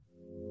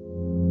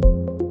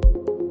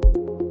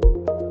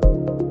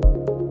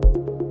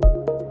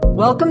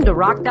Welcome to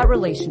Rock That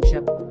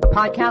Relationship, a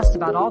podcast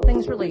about all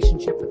things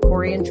relationship with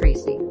Corey and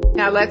Tracy.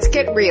 Now let's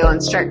get real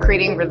and start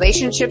creating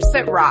relationships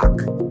that rock.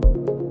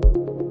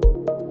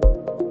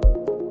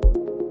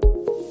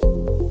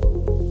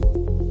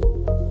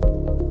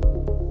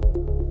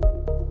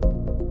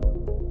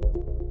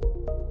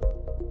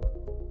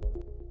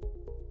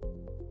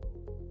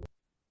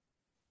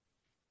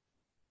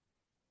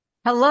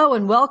 Hello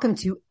and welcome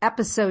to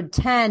episode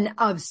 10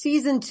 of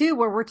season 2,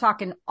 where we're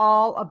talking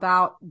all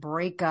about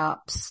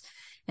breakups.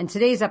 And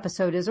today's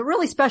episode is a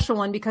really special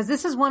one because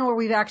this is one where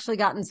we've actually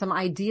gotten some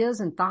ideas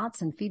and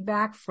thoughts and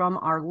feedback from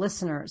our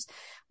listeners.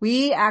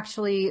 We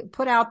actually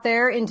put out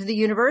there into the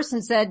universe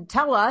and said,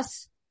 tell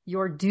us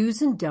your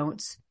do's and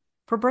don'ts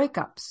for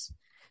breakups.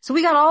 So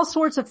we got all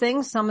sorts of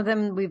things. Some of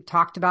them we've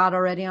talked about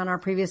already on our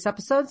previous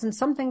episodes, and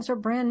some things are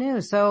brand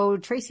new. So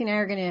Tracy and I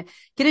are going to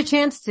get a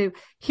chance to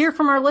hear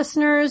from our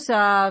listeners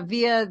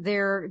via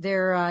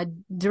their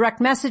direct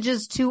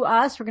messages to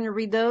us. We're going to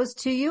read those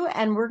to you,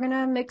 and we're going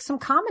to make some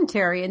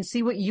commentary and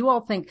see what you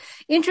all think.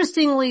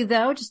 Interestingly,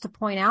 though, just to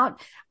point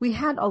out, we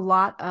had a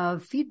lot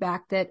of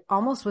feedback that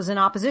almost was in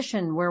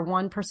opposition, where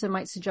one person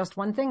might suggest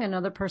one thing,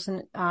 another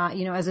person,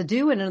 as a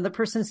do, and another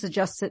person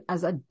suggests it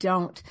as a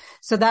don't.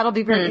 So that'll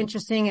be very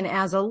interesting. And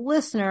as a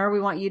listener, we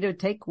want you to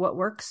take what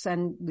works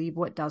and leave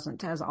what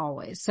doesn't, as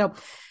always. So,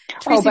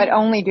 Tracy, but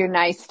only do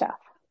nice stuff.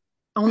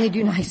 Only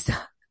do nice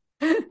stuff.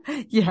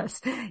 Yes.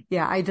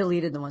 Yeah. I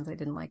deleted the ones I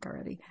didn't like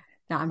already.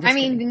 No, I'm just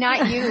kidding.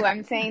 Not you.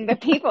 I'm saying the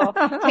people.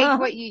 Take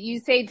what you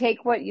say,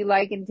 take what you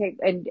like and take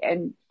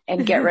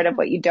and get rid of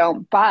what you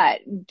don't.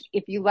 But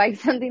if you like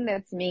something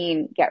that's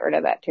mean, get rid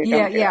of that too.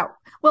 Yeah.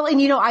 Well,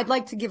 and I'd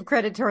like to give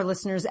credit to our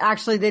listeners.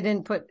 Actually, they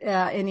didn't put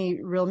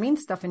any real mean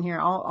stuff in here.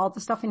 All the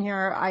stuff in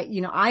here,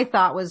 I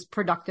thought was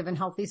productive and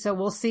healthy. So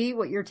we'll see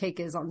what your take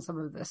is on some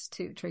of this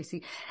too,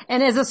 Tracy.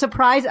 And as a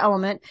surprise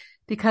element,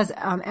 because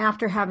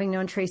after having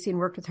known Tracy and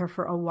worked with her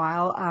for a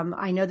while,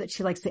 I know that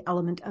she likes the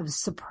element of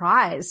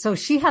surprise. So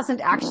she hasn't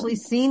actually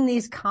seen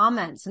these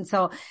comments. And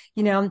so,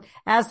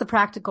 as the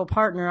practical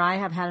partner, I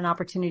have had an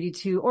opportunity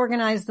to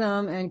organize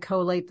them and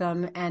collate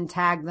them and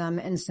tag them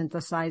and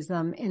synthesize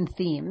them in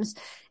themes.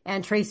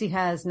 And Tracy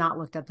has not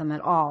looked at them at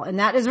all. And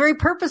that is very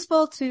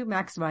purposeful to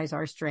maximize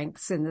our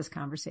strengths in this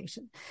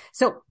conversation.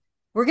 So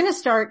we're going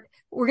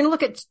to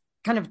look at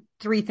kind of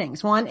three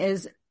things. One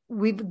is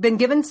we've been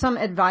given some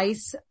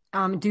advice,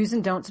 do's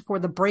and don'ts for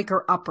the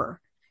breaker upper.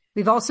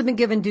 We've also been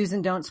given do's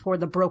and don'ts for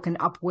the broken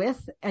up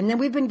with. And then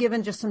we've been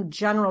given just some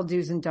general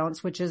do's and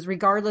don'ts, which is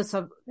regardless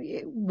of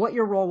what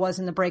your role was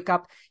in the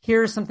breakup,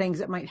 here are some things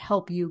that might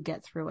help you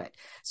get through it.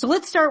 So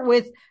let's start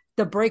with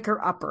the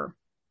breaker upper.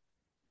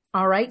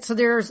 All right. So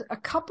there's a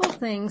couple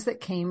things that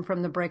came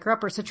from the breaker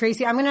upper. So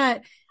Tracy, I'm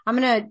going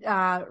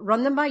to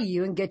run them by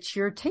you and get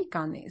your take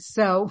on these.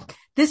 So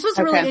this was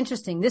really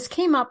interesting. This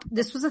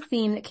was a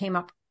theme that came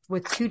up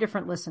with two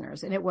different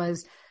listeners, and it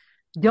was,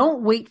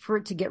 don't wait for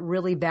it to get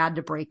really bad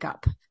to break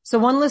up. So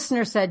one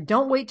listener said,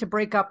 don't wait to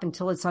break up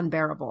until it's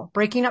unbearable.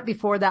 Breaking up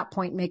before that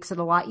point makes it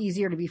a lot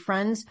easier to be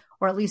friends,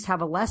 or at least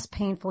have a less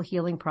painful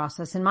healing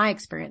process, in my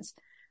experience.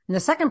 And the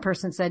second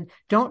person said,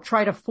 don't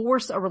try to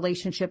force a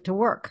relationship to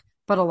work.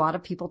 But a lot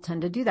of people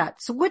tend to do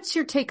that. So what's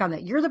your take on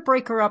that? You're the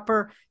breaker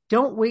upper.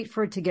 Don't wait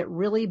for it to get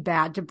really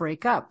bad to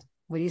break up.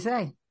 What do you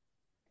say?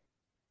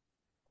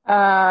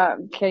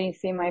 Can you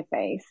see my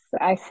face?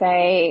 I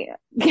say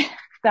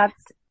what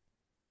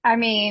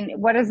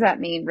does that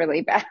mean,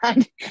 really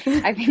bad?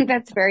 I think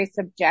that's very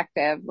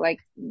subjective. Like,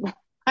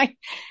 I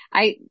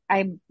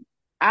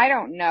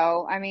don't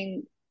know.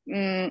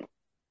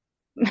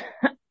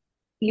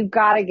 You've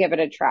got to give it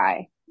a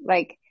try.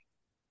 Like,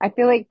 I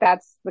feel like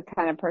that's the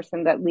kind of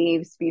person that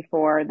leaves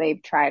before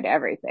they've tried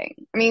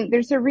everything.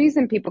 There's a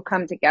reason people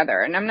come together,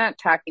 and I'm not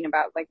talking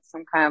about like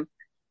some kind of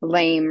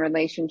lame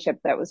relationship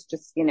that was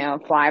just,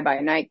 fly by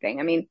night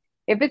thing.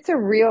 If it's a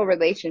real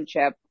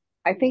relationship,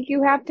 I think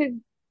you have to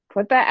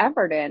put that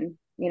effort in,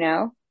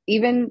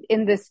 even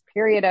in this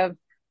period of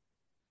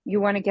you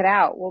want to get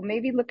out. Well,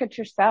 maybe look at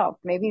yourself.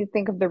 Maybe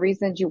think of the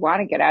reasons you want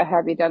to get out.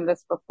 Have you done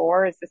this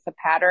before? Is this a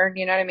pattern?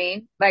 You know what I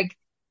mean? Like,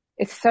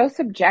 it's so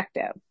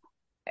subjective.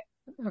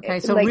 Okay.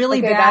 So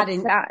really bad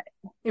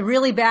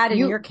in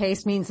your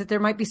case means that there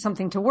might be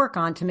something to work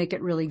on to make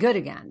it really good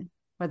again,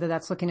 whether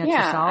that's looking at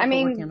yourself or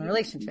working on the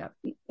relationship.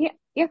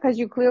 Yeah. Cause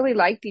you clearly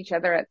liked each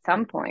other at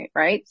some point,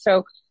 right?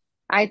 So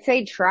I'd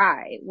say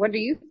try. What do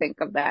you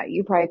think of that?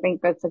 You probably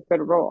think that's a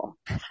good rule.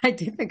 I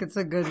do think it's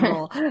a good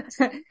rule.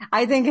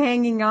 I think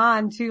hanging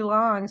on too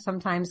long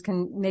sometimes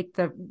can make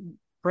the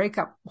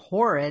breakup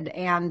horrid,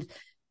 and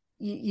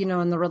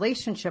in the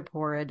relationship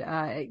horrid.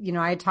 I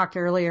had talked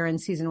earlier in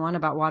season 1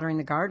 about watering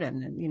the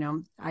garden,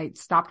 and, I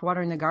stopped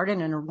watering the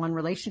garden in one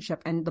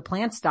relationship and the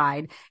plants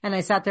died, and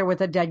I sat there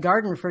with a dead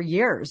garden for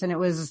years, and it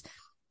was,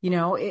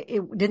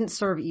 it didn't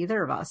serve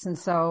either of us. And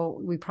so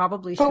we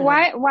probably should. But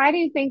why do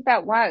you think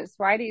that was?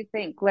 Why do you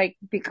think, like,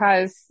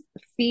 because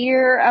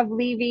fear of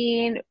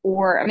leaving,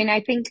 or,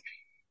 I think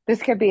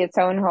this could be its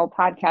own whole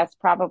podcast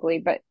probably,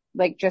 but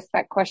like just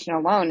that question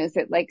alone, is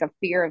it like a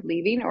fear of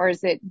leaving, or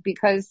is it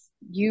because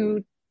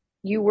you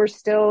you were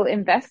still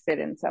invested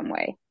in some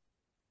way,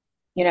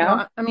 you know?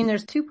 Well, I mean,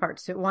 there's two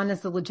parts to it. One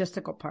is the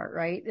logistical part,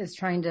 right? Is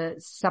trying to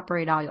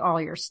separate out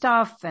all your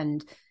stuff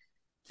and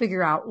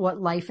figure out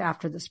what life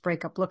after this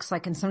breakup looks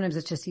like. And sometimes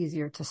it's just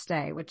easier to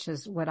stay, which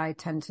is what I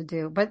tend to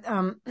do. But,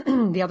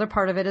 the other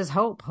part of it is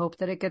hope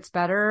that it gets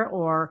better.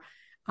 Or,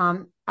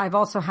 I've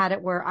also had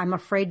it where I'm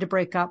afraid to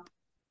break up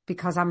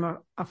because I'm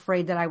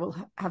afraid that I will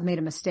have made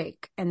a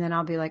mistake. And then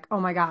I'll be like, oh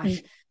my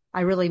gosh,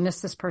 I really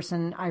miss this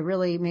person. I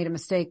really made a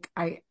mistake.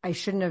 I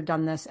shouldn't have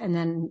done this. And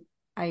then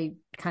I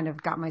kind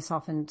of got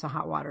myself into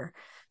hot water.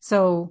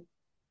 So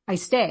I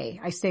stay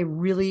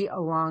really a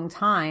long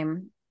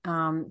time,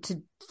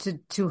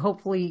 to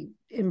hopefully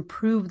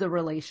improve the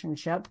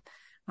relationship,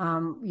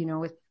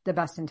 with the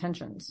best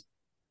intentions.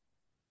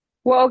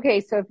 Well, okay.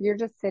 So if you're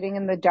just sitting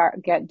in the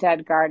dark, get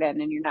dead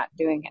garden and you're not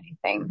doing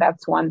anything,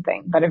 that's one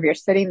thing. But if you're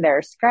sitting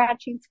there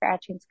scratching,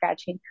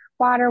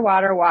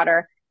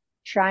 water,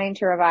 trying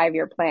to revive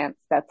your plants,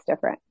 that's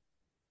different.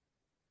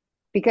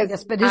 Because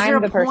Yes, but is there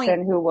I'm a the point?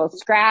 person who will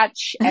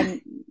scratch and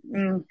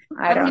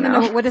I don't even know.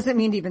 know what does it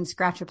mean to even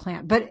scratch a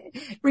plant, but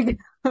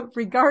It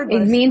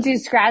regardless, means you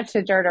scratch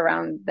the dirt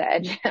around the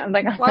edge,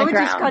 like on why the would you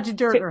ground. scratch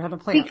dirt around a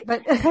plant?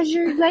 But Because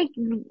you're like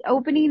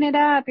opening it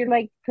up. You're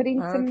like putting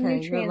some okay, you're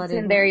nutrients in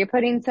letting, there. You're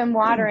putting some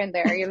water in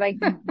there. You're like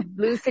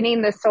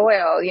loosening the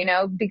soil,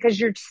 because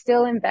you're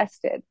still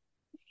invested.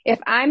 If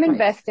I'm right.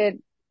 invested,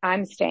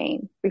 I'm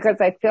staying because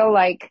I feel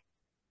like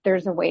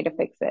there's a way to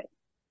fix it.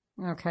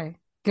 Okay,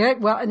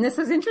 good. Well, and this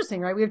is interesting,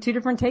 right? We have two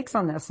different takes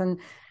on this, and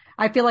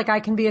I feel like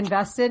I can be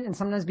invested and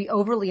sometimes be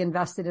overly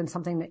invested in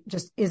something that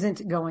just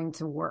isn't going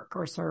to work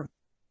or serve.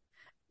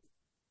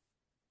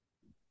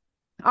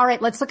 All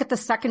right, let's look at the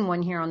second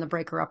one here on the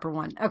breaker upper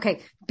one.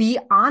 Okay, be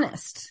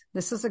honest.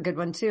 This is a good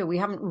one too. We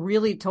haven't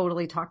really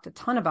totally talked a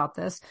ton about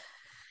this.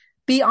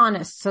 Be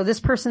honest. So this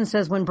person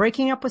says, when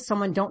breaking up with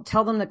someone, don't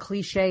tell them the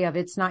cliche of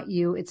it's not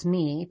you, it's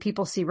me.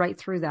 People see right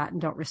through that and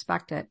don't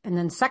respect it. And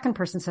then second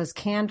person says,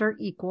 candor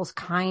equals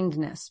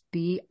kindness.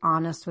 Be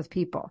honest with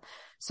people.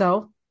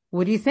 So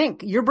what do you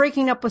think? You're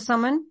breaking up with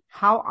someone.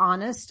 How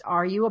honest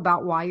are you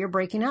about why you're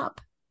breaking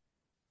up?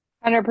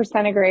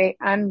 100% agree.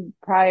 I'm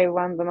probably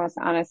one of the most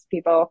honest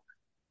people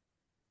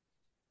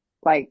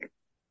like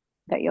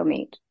that you'll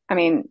meet. I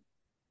mean,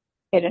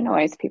 it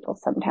annoys people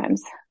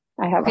sometimes.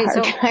 I have a Okay,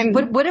 hard so time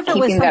what if it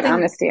was keeping that something,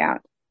 honesty out.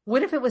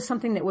 what if it was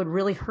something that would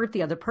really hurt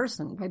the other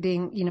person by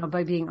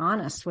being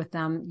honest with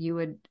them, you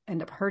would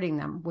end up hurting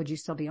them. Would you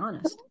still be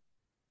honest?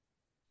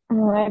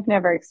 Well, I've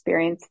never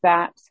experienced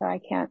that, so I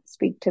can't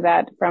speak to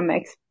that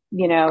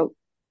you know,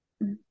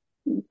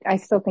 I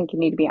still think you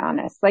need to be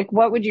honest. Like,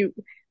 what,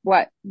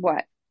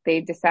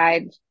 they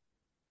decide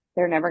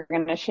they're never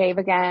going to shave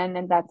again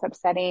and that's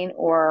upsetting,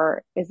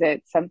 or is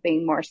it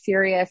something more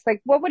serious?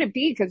 Like, what would it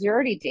be? Because you're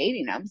already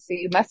dating them, so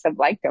you must have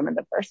liked them in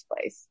the first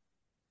place.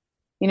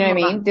 You know what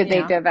I Well, mean? Did they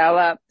yeah.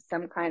 develop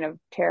some kind of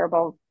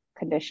terrible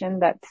condition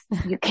that's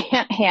you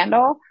can't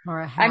handle? Or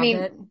a I mean,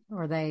 habit,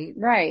 or they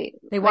right.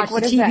 Like, watched a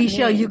what does that TV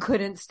show you mean?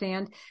 couldn't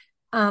stand.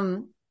 Yeah,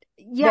 Then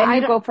I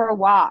you don't, go for a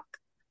walk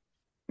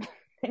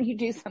and you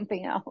do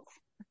something else,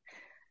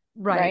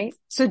 right. right?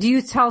 So do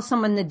you tell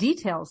someone the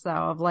details though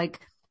of like,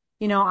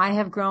 I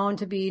have grown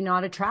to be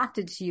not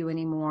attracted to you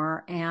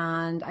anymore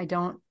and I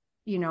don't,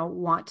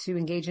 want to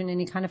engage in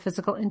any kind of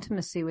physical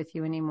intimacy with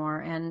you anymore.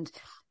 And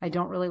I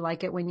don't really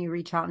like it when you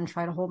reach out and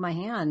try to hold my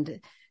hand.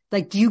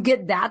 Like, do you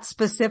get that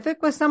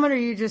specific with someone or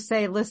you just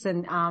say,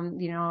 listen,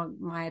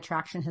 my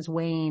attraction has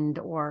waned,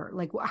 or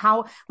like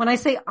when I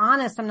say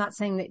honest, I'm not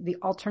saying that the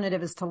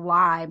alternative is to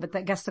lie, but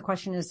I guess the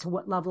question is to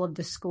what level of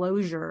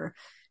disclosure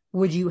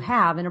would you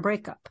have in a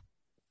breakup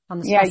on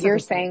the Yeah, you're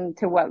specificity? saying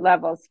to what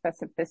level of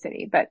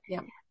specificity, but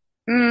Yeah.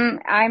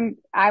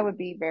 I would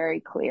be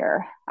very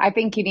clear. I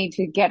think you need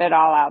to get it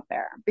all out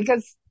there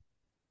because if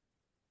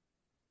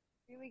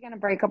you're really going to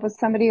break up with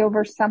somebody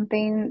over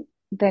something,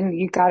 then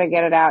you got to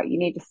get it out. You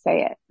need to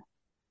say it,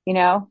 you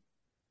know?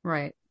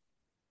 Right.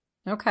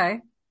 Okay.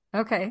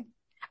 Okay.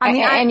 I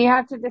mean, And you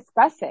have to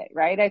discuss it,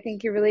 right? I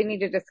think you really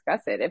need to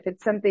discuss it. If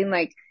it's something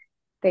like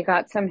they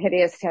got some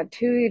hideous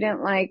tattoo you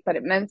didn't like, but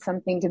it meant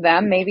something to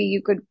them, maybe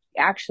you could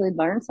actually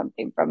learn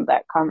something from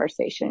that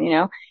conversation, you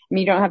know? I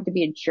mean, you don't have to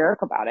be a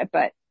jerk about it,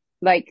 but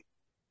like,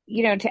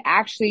 to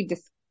actually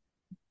just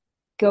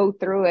go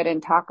through it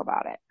and talk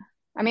about it.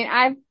 I mean,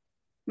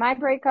 my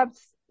breakups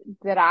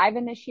that I've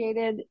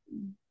initiated,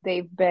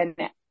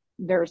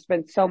 there's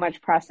been so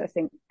much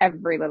processing.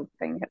 Every little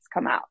thing has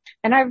come out.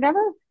 And I've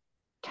never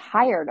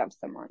tired of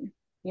someone.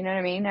 You know what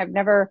I mean? I've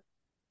never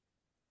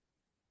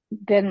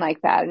been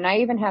like that. And I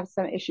even have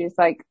some issues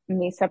like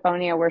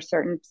misophonia where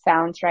certain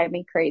sounds drive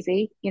me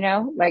crazy,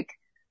 like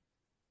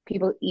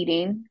people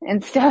eating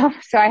and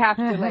stuff. So I have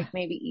to like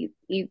maybe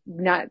eat,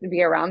 not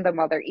be around them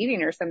while they're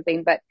eating or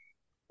something. But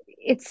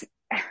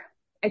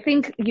I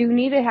think you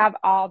need to have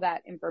all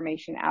that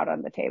information out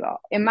on the table.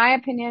 In my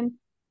opinion,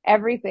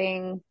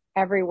 everything,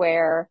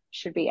 everywhere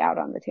should be out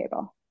on the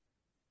table,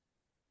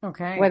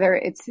 okay. whether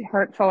it's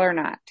hurtful or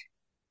not.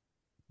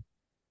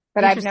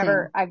 But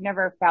Interesting. I've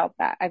never felt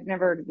that. I've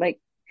never like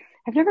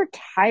I've never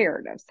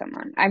tired of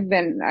someone.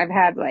 I've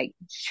had like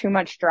too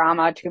much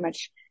drama, too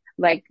much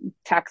like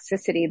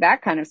toxicity,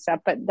 that kind of stuff.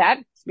 But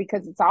that's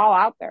because it's all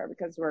out there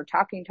because we're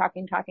talking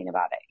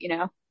about it, you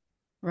know?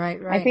 Right,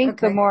 I right. think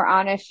the Okay. more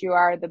honest you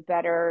are, the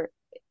better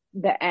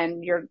the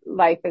end your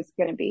life is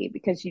going to be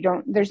because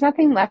there's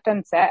nothing left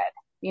unsaid,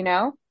 you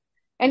know?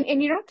 And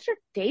you don't start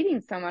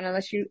dating someone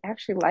unless you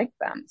actually like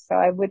them. So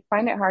I would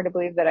find it hard to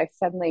believe that I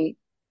suddenly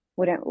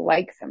wouldn't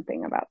like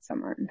something about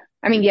someone.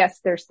 I mean, yes,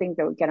 there's things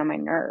that would get on my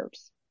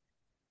nerves,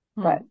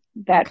 Hmm. but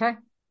that Okay.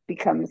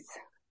 becomes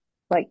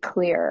like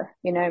clear,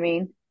 you know what I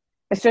mean?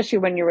 Especially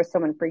when you're with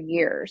someone for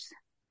years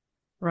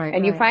Right,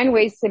 and you right. find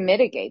ways to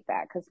mitigate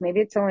that because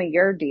maybe it's only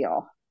your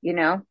deal, you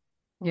know?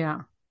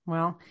 Yeah.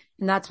 Well,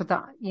 and that's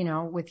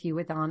what with you,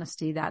 with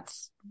honesty,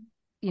 that's,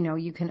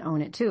 you can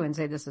own it too and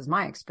say, this is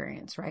my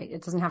experience, right?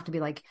 It doesn't have to be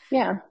like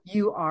Yeah.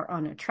 you are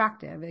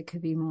unattractive. It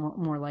could be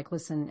more like,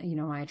 listen,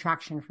 my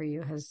attraction for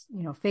you has,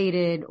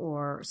 faded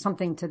or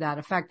something to that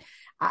effect.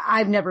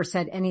 I've never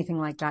said anything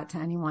like that to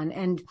anyone.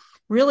 And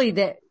really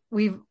that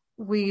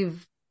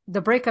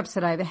the breakups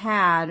that I've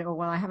had, or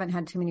well, I haven't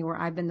had too many where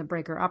I've been the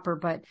breaker upper,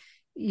 but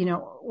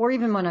or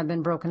even when I've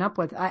been broken up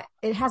with,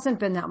 it hasn't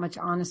been that much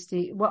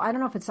honesty. Well, I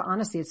don't know if it's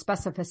honesty, it's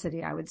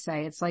specificity. I would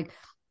say it's like,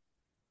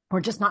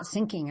 we're just not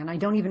syncing and I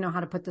don't even know how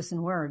to put this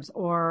in words,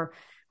 or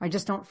I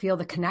just don't feel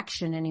the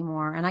connection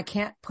anymore. And I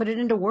can't put it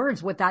into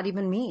words what that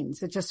even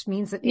means. It just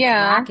means that it's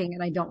Yeah. lacking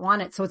and I don't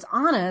want it. So it's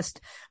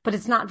honest, but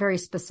it's not very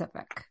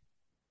specific.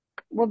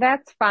 Well,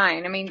 that's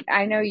fine. I mean,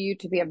 I know you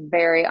to be a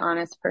very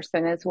honest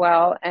person as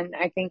well. And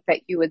I think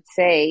that you would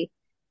say,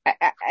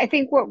 I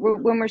think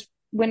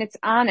when it's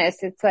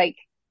honest, it's like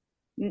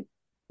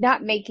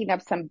not making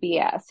up some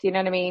BS. You know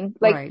what I mean?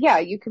 Like, Right. yeah,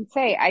 you can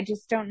say, I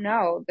just don't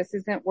know. This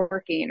isn't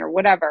working or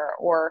whatever,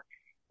 or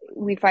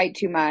we fight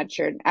too much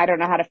or I don't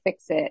know how to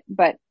fix it.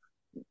 But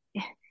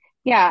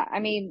yeah, I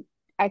mean,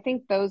 I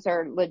think those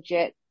are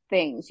legit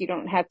things. You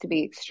don't have to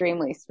be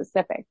extremely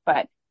specific,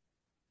 but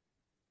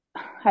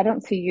I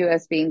don't see you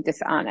as being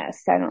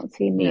dishonest. I don't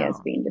see me as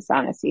No, being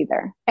dishonest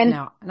either. And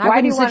no. And I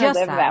why do wouldn't you want to suggest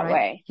live that, that right?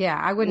 way? Yeah.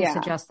 I wouldn't Yeah.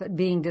 suggest that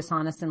being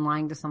dishonest and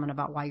lying to someone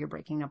about why you're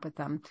breaking up with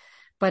them.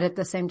 But at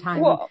the same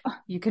time, Well,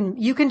 you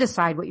can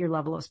decide what your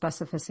level of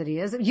specificity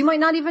is. You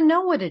might not even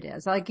know what it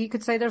is. Like you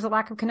could say there's a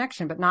lack of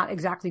connection, but not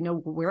exactly know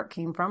where it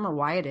came from or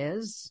why it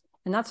is.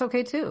 And that's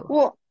okay too.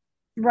 well,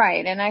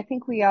 right. And I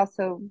think we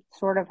also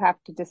sort of have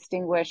to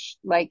distinguish,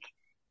 like,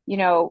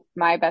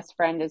 my best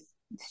friend is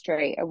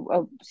straight,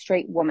 a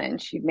straight woman.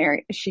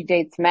 She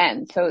dates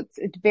men. So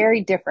it's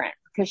very different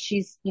because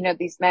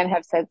these men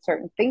have said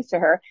certain things to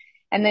her.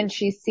 And then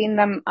she's seen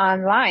them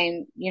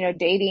online,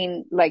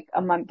 dating like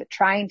a month,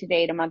 trying to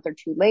date a month or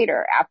two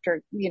later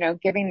after,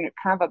 giving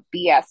kind of a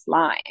BS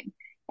line.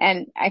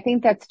 And I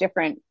think that's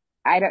different.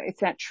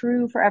 It's not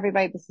true for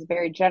everybody. This is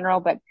very general,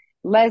 but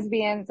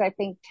lesbians, I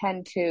think,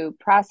 tend to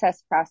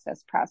process.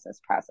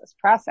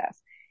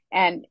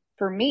 And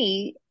for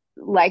me,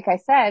 like I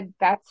said,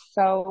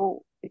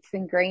 it's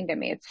ingrained in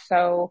me. It's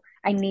so,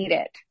 I need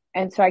it.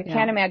 And so I Yeah.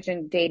 can't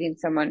imagine dating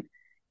someone,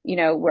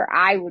 where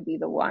I would be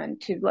the one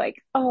to like,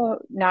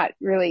 not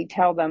really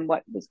tell them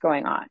what was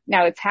going on.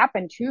 Now it's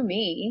happened to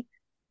me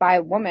by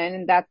a woman,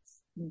 and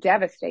that's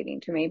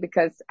devastating to me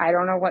because I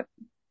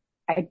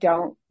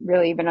don't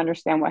really even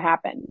understand what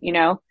happened, you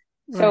know?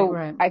 Right. So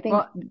Right. I think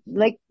Well,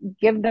 like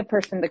give the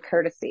person the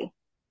courtesy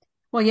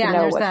to yeah. And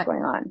know there's what's that.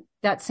 going on.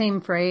 That same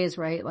phrase,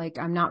 right? Like,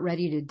 I'm not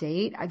ready to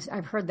date.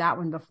 I've heard that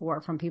one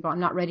before from people. I'm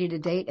not ready to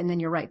date. And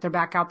then you're right. They're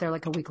back out there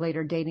like a week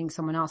later dating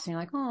someone else. And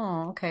you're like,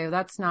 oh, okay.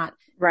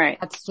 Right.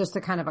 That's just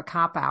a kind of a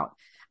cop out.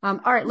 All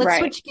right. Let's Right.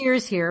 switch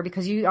gears here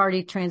because you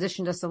already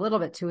transitioned us a little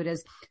bit to it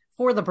is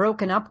for the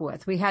broken up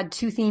with. We had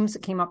two themes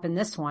that came up in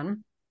this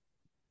one.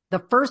 The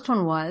first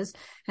one was,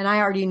 and I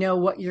already know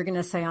what you're going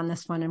to say on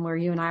this one and where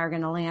you and I are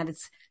going to land.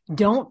 It's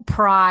don't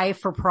pry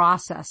for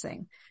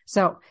processing.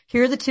 So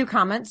here are the two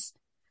comments.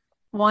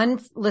 One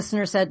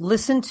listener said,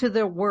 listen to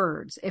the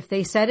words. If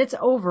they said it's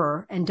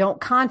over and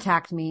don't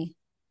contact me,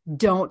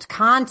 don't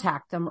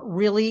contact them.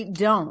 Really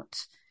don't.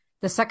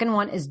 The second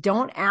one is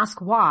don't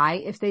ask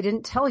why if they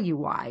didn't tell you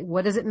why.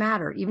 What does it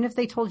matter? Even if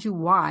they told you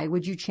why,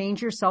 would you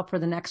change yourself for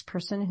the next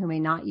person who may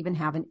not even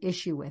have an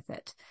issue with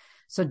it?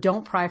 So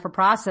don't pry for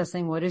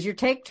processing. What is your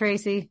take,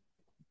 Tracy?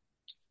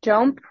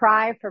 Don't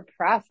pry for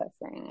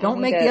processing. I Don't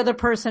need make the to, other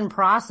person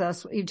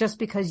process just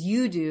because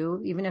you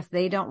do, even if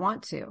they don't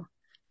want to.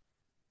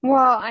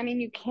 well, I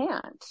mean, you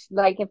can't,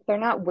 like, if they're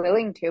not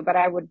willing to, but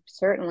I would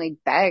certainly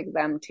beg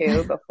them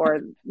to before,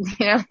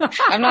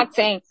 I'm not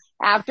saying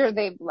after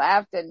they've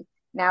left and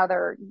now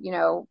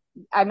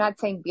I'm not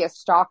saying be a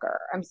stalker.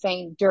 I'm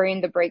saying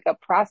during the breakup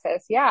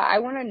process, yeah, I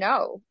want to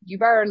know. You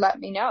better let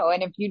me know.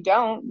 And if you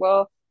don't,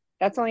 well,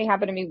 that's only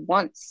happened to me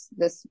once,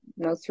 this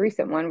most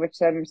recent one, which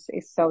I'm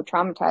so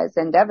traumatized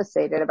and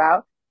devastated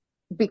about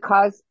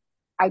because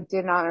I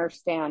did not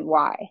understand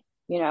why,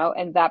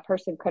 and that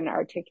person couldn't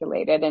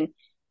articulate it. And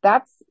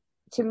that's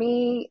to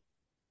me,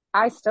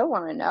 I still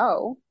want to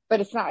know,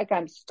 but it's not like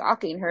I'm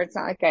stalking her. It's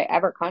not like I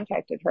ever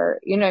contacted her.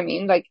 You know what I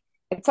mean? Like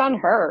It's on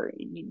her.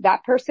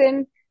 That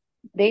person,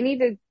 they need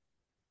to,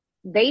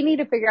 they need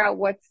to figure out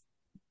what's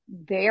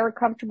they're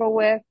comfortable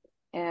with.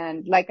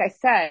 And like I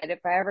said, if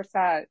I ever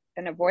saw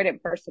an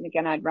avoidant person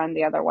again, I'd run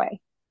the other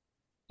way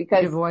You'd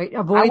because I avoid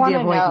the want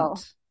to know.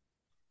 avoidant.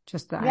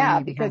 Just the Yeah,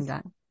 irony behind because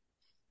that.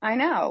 I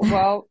know.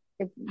 Well,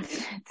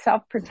 it's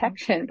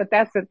self-protection, but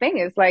that's the thing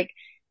is like,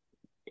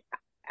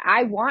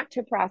 I want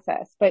to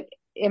process, but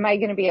am I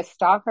going to be a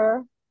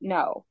stalker?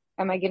 No.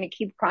 Am I going to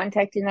keep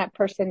contacting that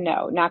person?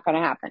 No, not going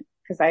to happen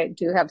because I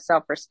do have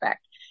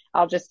self-respect.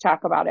 I'll just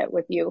talk about it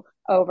with you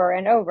over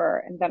and over.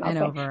 And then I'll And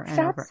say, over and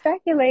stop over.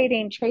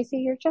 speculating, Tracy.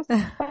 You're just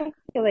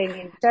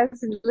speculating. It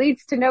does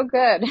leads to no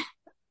good.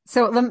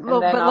 So, And then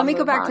but I'll let me go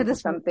move back to on to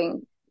this.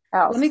 something Let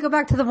else. me go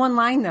back to the one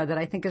line though that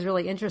I think is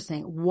really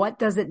interesting. What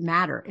does it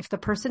matter? If the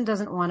person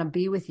doesn't want to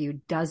be with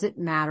you, does it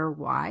matter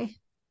why?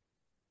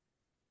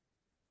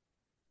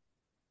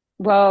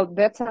 Well,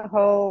 that's a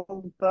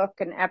whole book,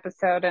 an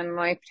episode, and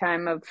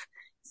lifetime of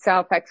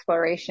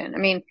self-exploration. I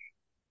mean,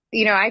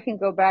 I can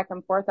go back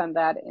and forth on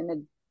that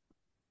in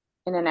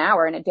an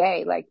hour, in a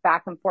day, like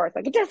back and forth.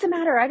 Like, it doesn't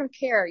matter. I don't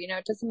care.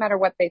 It doesn't matter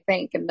what they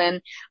think. And then,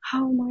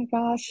 oh my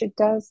gosh, it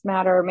does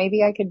matter.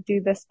 Maybe I could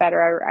do this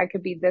better. I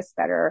could be this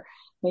better.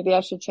 Maybe I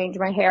should change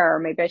my hair. Or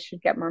maybe I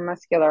should get more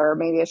muscular. Or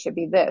maybe I should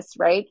be this,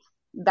 right?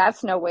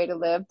 That's no way to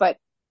live. But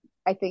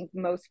I think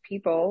most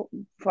people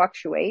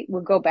fluctuate, will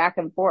go back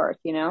and forth.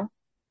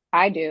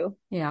 I do.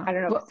 Yeah. I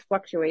don't know if Well, it's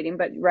fluctuating,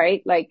 but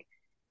right. Like,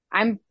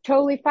 I'm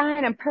totally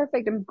fine. I'm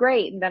perfect. I'm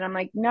great. And then I'm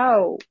like,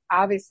 no,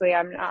 obviously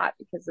I'm not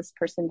because this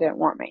person didn't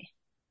want me.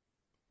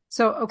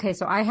 okay.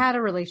 So I had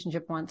a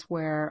relationship once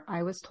where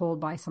I was told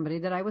by somebody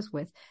that I was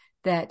with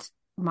that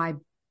my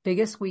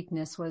biggest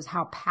weakness was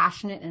how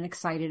passionate and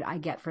excited I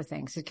get for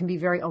things. It can be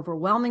very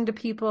overwhelming to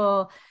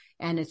people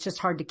and it's just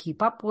hard to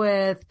keep up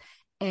with.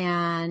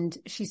 And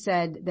she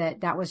said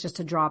that that was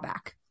just a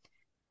drawback.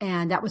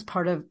 And that was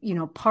part of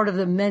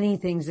the many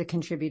things that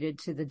contributed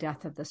to the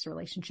death of this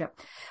relationship.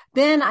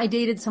 Then I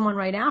dated someone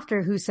right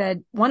after who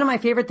said, one of my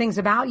favorite things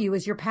about you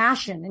is your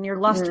passion and your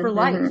lust for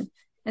life. Mm-hmm.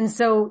 And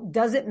so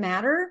does it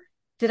matter?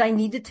 Did I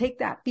need to take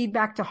that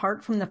feedback to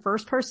heart from the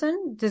first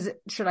person?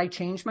 Should I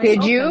change Did myself?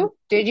 And you?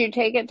 Did you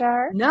take it to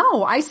her?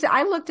 no,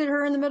 I looked at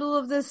her in the middle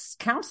of this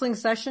counseling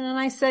session and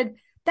I said,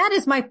 that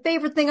is my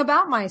favorite thing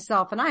about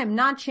myself and I am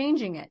not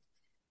changing it.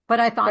 But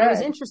I thought it was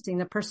Good. interesting,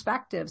 the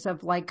perspectives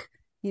of like,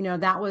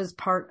 that was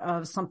part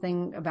of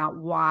something about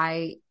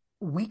why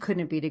we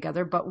couldn't be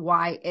together, but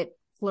why it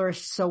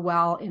flourished so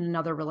well in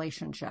another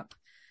relationship.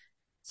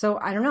 So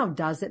I don't know.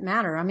 Does it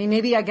matter? I mean,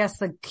 maybe I guess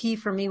the key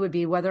for me would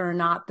be whether or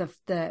not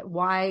the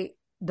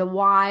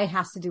why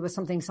has to do with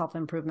something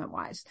self-improvement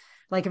wise.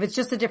 Like if it's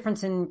just a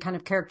difference in kind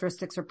of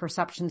characteristics or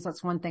perceptions,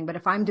 that's one thing. But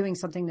if I'm doing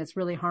something that's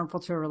really harmful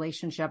to a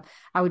relationship,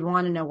 I would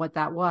want to know what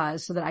that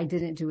was so that I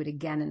didn't do it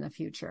again in the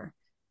future.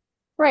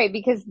 Right.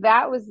 Because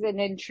that was an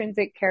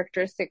intrinsic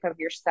characteristic of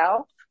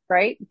yourself,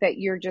 right? That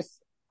you're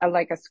just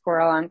like a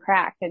squirrel on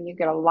crack and you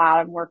get a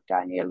lot of work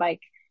done. You're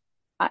like,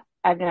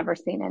 I've never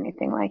seen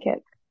anything like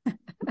it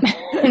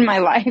in my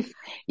life.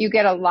 You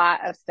get a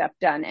lot of stuff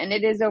done and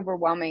it is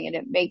overwhelming and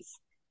it makes,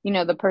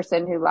 the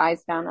person who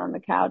lies down on the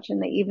couch in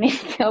the evening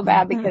feel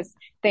bad because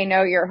they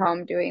know you're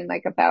home doing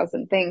like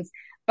 1,000 things.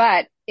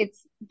 But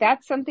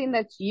that's something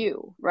that's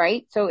you,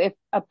 right? So if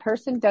a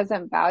person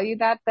doesn't value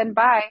that, then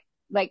bye.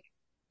 Like,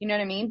 you know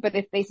what I mean? But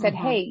if they said,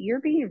 Mm-hmm. hey, you're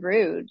being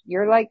rude,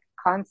 you're like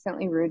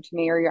constantly rude to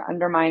me or you're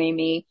undermining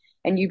me.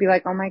 And you'd be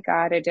like, oh my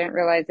God, I didn't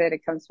realize it.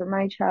 It comes from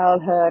my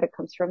childhood. It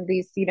comes from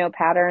these,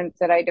 patterns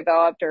that I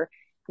developed or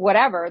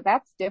whatever.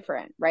 That's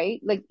different, right?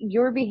 Like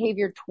your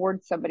behavior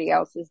towards somebody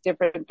else is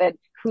different than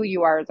who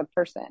you are as a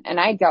person. And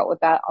I dealt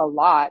with that a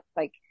lot.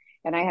 Like,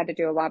 and I had to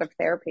do a lot of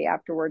therapy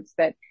afterwards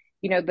that,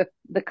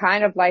 the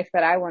kind of life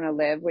that I want to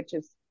live, which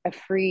is a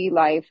free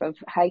life of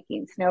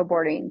hiking,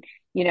 snowboarding,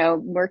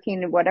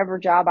 working whatever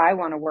job I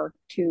want to work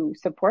to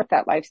support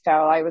that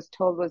lifestyle, I was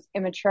told was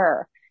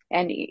immature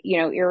and,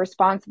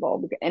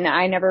 irresponsible. And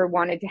I never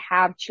wanted to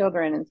have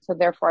children. And so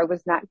therefore I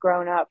was not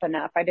grown up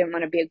enough. I didn't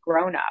want to be a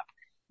grown up.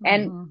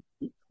 And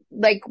Mm-hmm.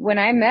 like when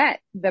I met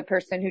the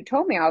person who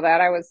told me all that,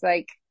 I was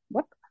like,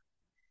 what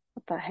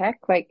the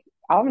heck? Like,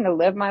 I want to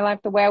live my life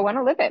the way I want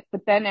to live it.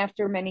 But then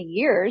after many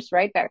years,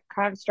 right, that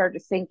kind of started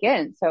to sink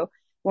in. So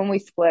when we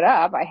split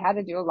up, I had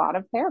to do a lot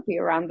of therapy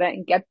around that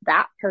and get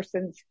that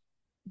person's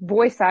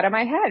voice out of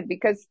my head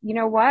because you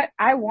know what?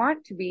 I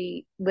want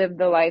to live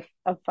the life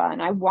of fun.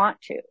 I want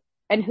to.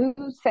 And who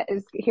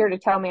is here to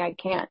tell me I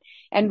can't?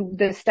 And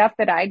the stuff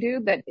that I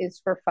do that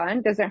is for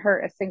fun doesn't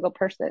hurt a single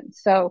person.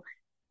 So,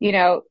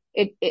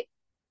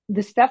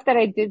 the stuff that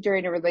I did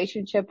during a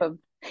relationship of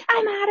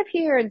I'm out of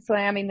here and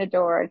slamming the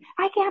door and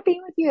I can't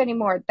be with you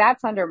anymore.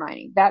 That's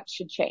undermining. That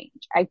should change.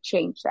 I've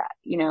changed that,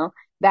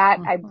 that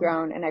I've Mm-hmm.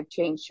 grown and I've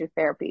changed through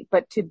therapy.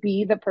 But to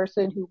be the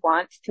person who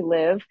wants to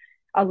live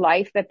a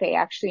life that they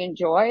actually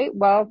enjoy,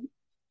 well,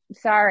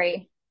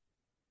 sorry,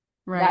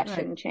 Right, that right.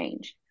 shouldn't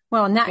change,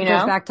 Well, and that you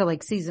goes know? back to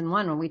like season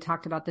one when we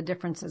talked about the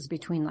differences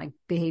between like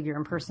behavior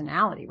and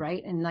personality,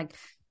 right? And like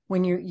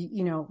when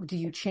do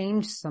you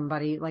change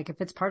somebody? Like if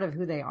it's part of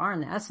who they are in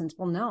the essence,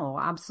 well, no,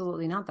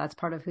 absolutely not. That's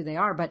part of who they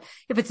are. But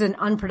if it's an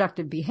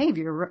unproductive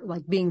behavior,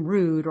 like being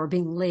rude or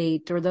being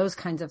late or those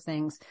kinds of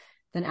things,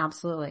 then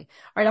absolutely. All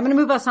right. I'm going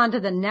to move us on to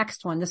the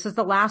next one. This is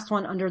the last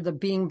one under the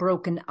being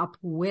broken up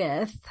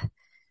with.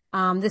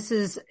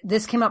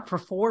 This came up for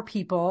 4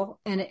 people,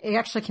 and it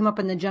actually came up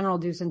in the general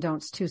do's and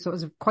don'ts too. So it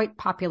was a quite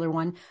popular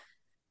one.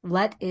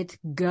 Let it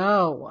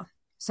go.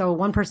 So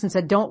one person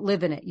said, don't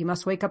live in it. You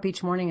must wake up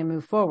each morning and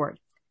move forward.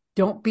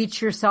 Don't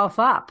beat yourself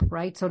up,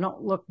 right? So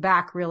don't look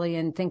back really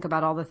and think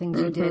about all the things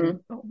you did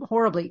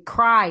horribly.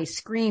 Cry,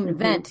 scream,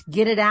 vent,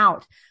 get it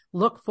out,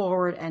 look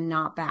forward and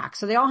not back.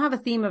 So they all have a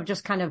theme of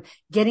just kind of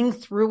getting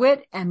through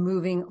it and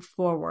moving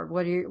forward.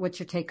 What's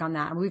your take on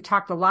that? And we've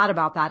talked a lot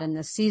about that in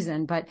this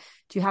season, but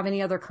do you have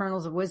any other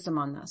kernels of wisdom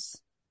on this?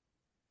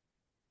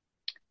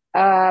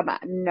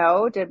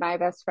 No. Did my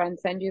best friend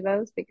send you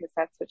those? Because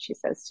that's what she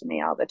says to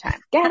me all the time.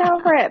 Get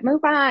over it.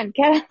 Move on.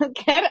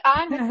 Get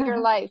on with your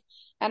life.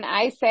 And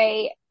I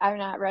say, I'm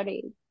not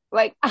ready.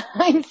 Like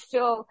I'm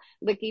still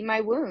licking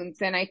my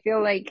wounds. And I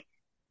feel like,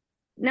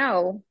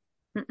 no.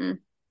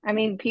 I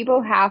mean,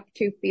 people have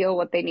to feel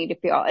what they need to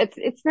feel.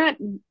 It's not,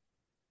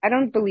 I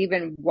don't believe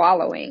in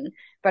wallowing,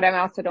 but I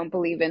also don't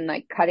believe in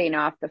like cutting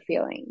off the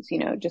feelings,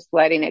 just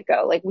letting it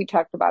go. Like we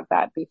talked about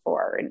that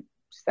before in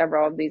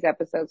several of these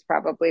episodes,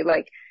 probably.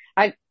 Like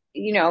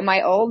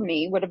my old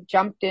me would have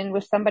jumped in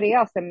with somebody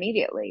else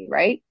immediately,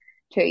 right?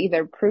 To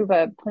either prove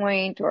a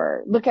point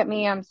or look at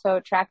me, I'm so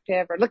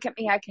attractive, or look at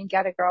me, I can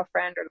get a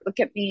girlfriend, or look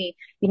at me,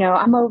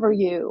 I'm over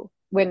you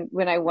when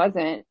I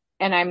wasn't.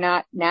 And I'm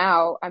not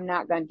now, I'm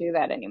not going to do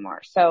that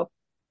anymore. So,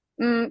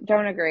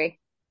 don't agree.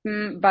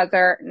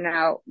 Buzzer.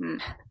 No,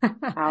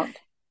 out.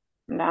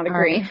 Not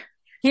agree. Right.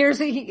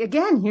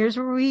 Here's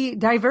where we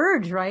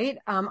diverge, right?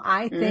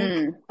 I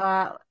think,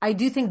 I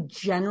do think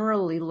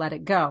generally let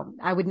it go.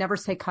 I would never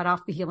say cut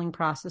off the healing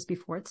process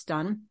before it's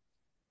done.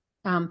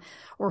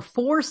 Or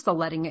force the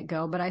letting it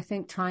go. But I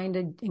think trying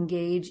to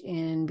engage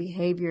in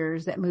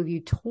behaviors that move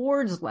you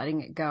towards letting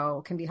it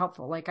go can be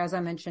helpful. Like, as I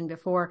mentioned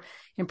before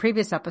in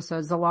previous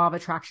episodes, the law of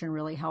attraction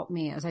really helped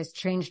me. As I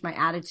changed my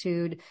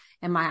attitude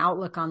and my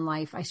outlook on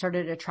life, I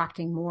started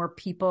attracting more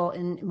people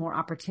and more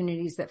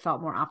opportunities that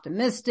felt more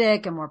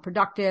optimistic and more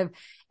productive.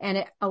 And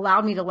it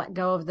allowed me to let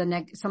go of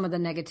some of the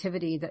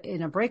negativity that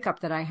in a breakup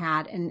that I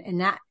had.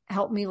 And that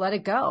helped me let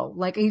it go.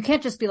 Like, you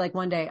can't just be like,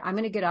 one day I'm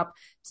going to get up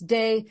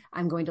today,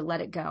 I'm going to let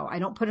it go. I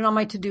don't put it on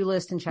my to-do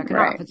list and check it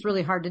off. It's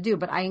really hard to do,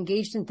 but I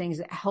engaged in things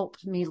that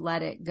helped me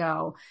let it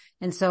go.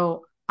 And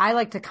so I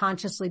like to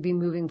consciously be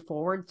moving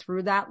forward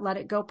through that let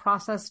it go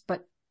process,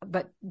 but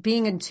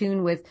being in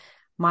tune with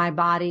my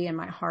body and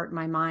my heart and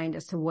my mind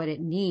as to what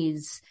it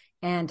needs.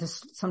 And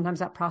sometimes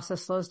that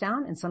process slows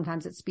down and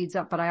sometimes it speeds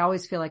up, but I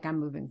always feel like I'm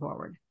moving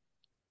forward.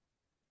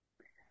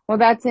 Well,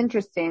 that's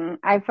interesting.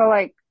 I feel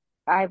like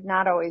I've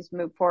not always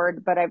moved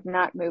forward, but I've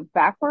not moved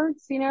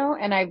backwards,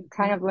 and I've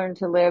kind of learned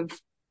to live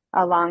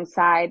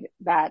alongside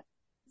that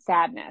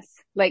sadness,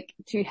 like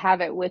to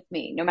have it with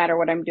me no matter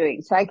what I'm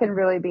doing. So I can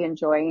really be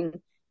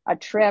enjoying a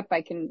trip.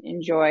 I can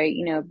enjoy,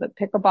 the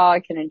pickleball.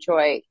 I can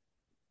enjoy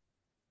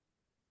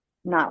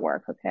not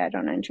work. Okay. I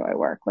don't enjoy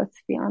work. Let's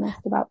be honest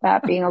about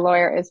that. Being a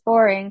lawyer is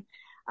boring.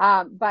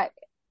 But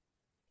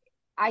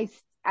I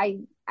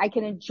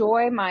can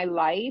enjoy my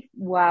life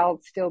while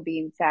still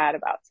being sad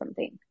about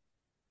something.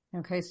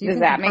 Okay. So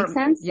does that make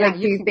sense? Yeah. Like,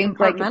 you can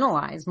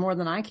compartmentalize more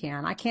than I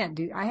can.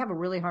 I have a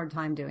really hard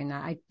time doing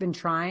that. I've been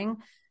trying,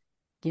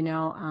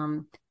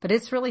 but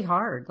it's really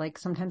hard. Like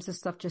sometimes this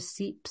stuff just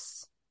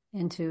seeps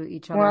into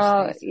each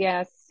other's space.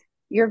 Yes.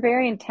 You're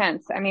very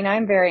intense. I mean,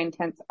 I'm very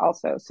intense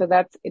also. So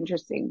that's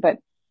interesting, but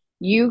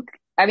you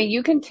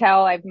can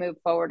tell I've moved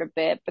forward a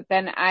bit, but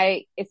then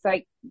it's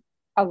like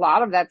a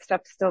lot of that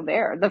stuff's still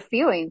there. The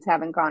feelings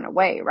haven't gone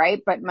away.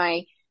 Right. But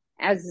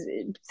as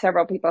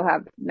several people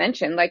have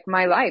mentioned, like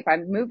my life,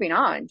 I'm moving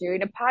on,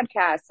 doing a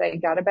podcast. I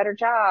got a better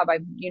job.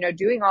 I'm,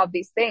 doing all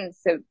these things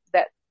so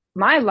that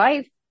my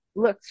life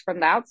looks from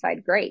the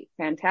outside great,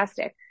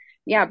 fantastic.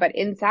 Yeah. But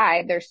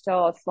inside there's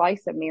still a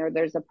slice of me, or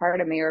there's a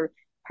part of me or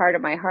part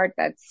of my heart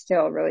that's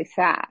still really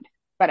sad.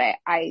 But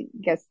I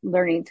guess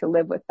learning to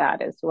live with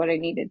that is what I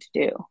needed to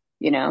do,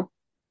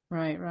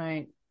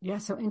 Right. Yeah.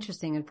 So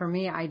interesting. And for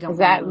me, I don't. Is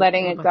that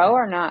letting it go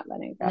or not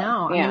letting it go?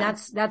 No, I mean,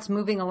 that's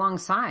moving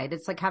alongside.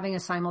 It's like having a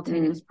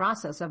simultaneous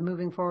process of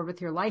moving forward with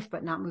your life,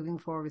 but not moving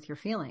forward with your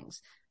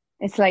feelings.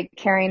 It's like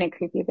carrying a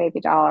creepy baby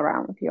doll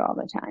around with you all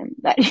the time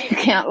that you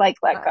can't let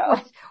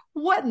go.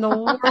 What in the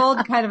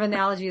world kind of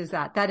analogy is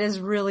that? That is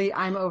really,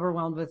 I'm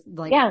overwhelmed with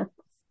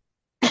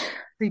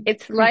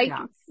it's like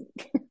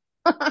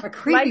a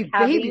creepy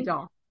baby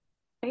doll.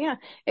 Yeah.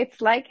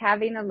 It's like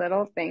having a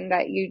little thing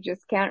that you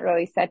just can't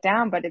really set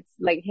down, but it's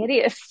like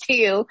hideous to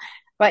you,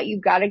 but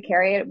you've got to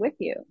carry it with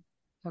you.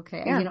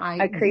 Okay.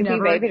 Yeah. A creepy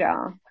baby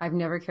doll. I've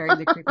never carried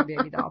the creepy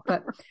baby doll,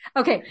 but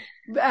okay.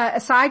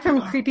 Aside from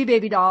creepy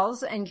baby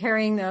dolls and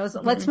carrying those,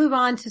 let's move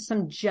on to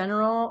some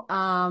general,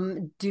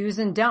 do's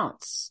and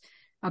don'ts.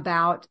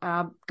 about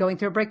going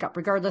through a breakup,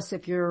 regardless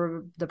if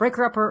you're the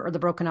breaker upper or the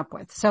broken up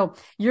with. So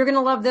you're going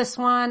to love this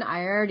one.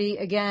 I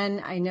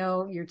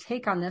know your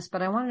take on this,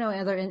 but I want to know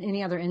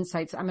any other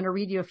insights. I'm going to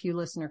read you a few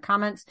listener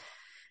comments.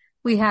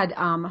 We had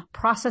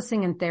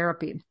processing and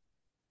therapy.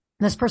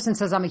 This person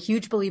says, I'm a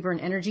huge believer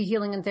in energy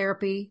healing and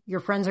therapy. Your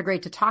friends are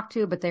great to talk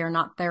to, but they are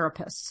not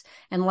therapists.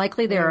 And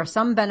likely there are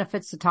some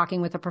benefits to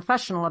talking with a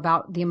professional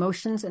about the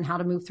emotions and how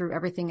to move through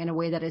everything in a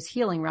way that is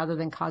healing rather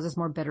than causes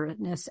more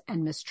bitterness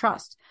and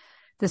mistrust.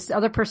 This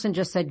other person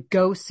just said,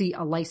 go see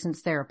a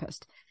licensed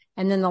therapist.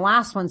 And then the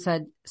last one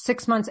said,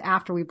 6 months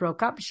after we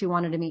broke up, she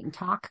wanted to meet and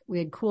talk. We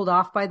had cooled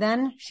off by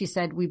then. She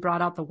said, we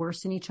brought out the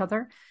worst in each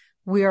other.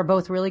 We are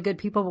both really good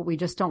people, but we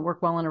just don't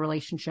work well in a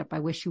relationship.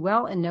 I wish you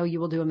well and know you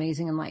will do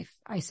amazing in life.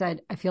 I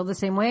said, I feel the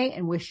same way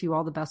and wish you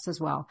all the best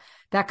as well.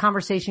 That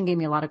conversation gave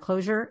me a lot of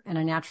closure, and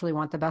I naturally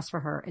want the best for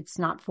her. It's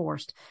not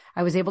forced.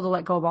 I was able to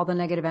let go of all the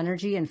negative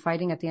energy and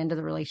fighting at the end of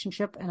the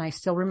relationship, and I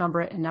still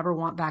remember it and never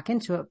want back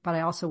into it, but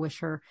I also wish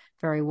her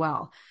very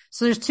well.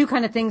 So there's two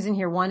kind of things in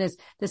here. One is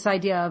this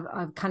idea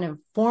of kind of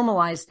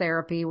formalized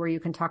therapy where you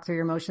can talk through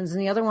your emotions.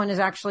 And the other one is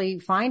actually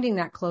finding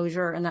that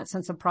closure and that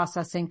sense of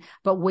processing,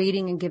 but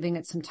waiting and giving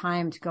it some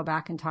time to go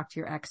back and talk to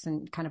your ex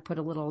and kind of put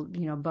a little,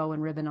 bow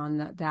and ribbon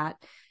on that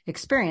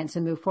experience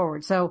and move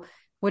forward. So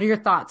what are your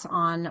thoughts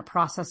on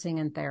processing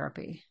and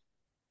therapy?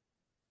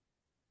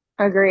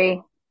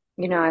 Agree.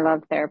 I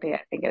love therapy.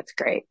 I think it's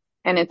great.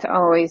 And it's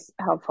always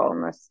helpful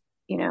unless,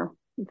 the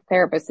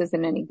therapist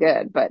isn't any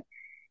good. But,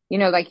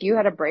 like you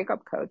had a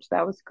breakup coach.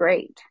 That was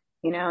great.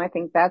 I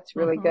think that's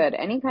really good.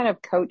 Any kind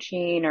of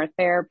coaching or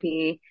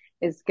therapy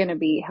is going to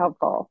be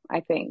helpful,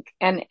 I think.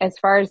 And as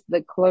far as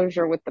the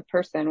closure with the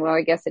person, well,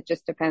 I guess it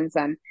just depends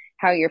on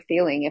how you're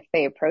feeling if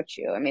they approach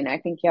you. I mean, I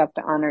think you have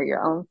to honor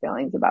your own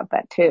feelings about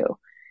that too.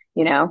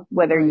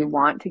 Whether you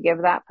want to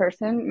give that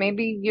person,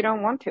 maybe you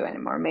don't want to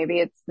anymore. Maybe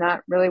it's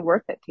not really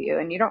worth it to you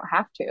and you don't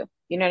have to,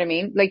 you know what I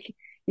mean? Like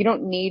you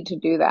don't need to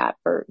do that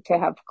to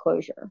have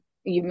closure.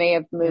 You may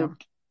have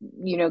moved,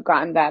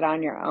 gotten that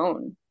on your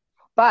own.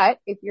 But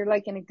if you're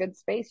like in a good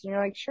space and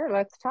you're like, sure,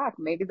 let's talk.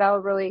 Maybe that'll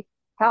really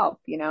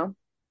help,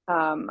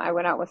 I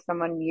went out with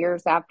someone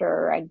years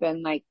after I'd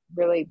been like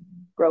really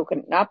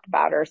broken up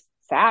about her,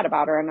 sad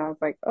about her. And I was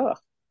like, oh,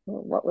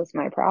 what was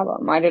my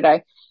problem? Why did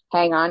I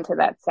hang on to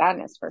that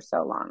sadness for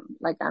so long?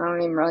 Like, I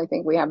don't even really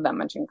think we have that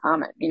much in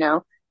common,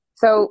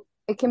 So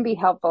it can be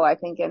helpful, I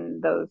think,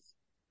 in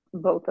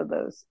both of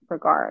those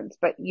regards,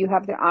 but you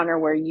have to honor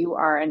where you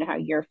are and how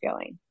you're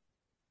feeling.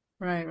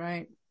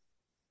 Right.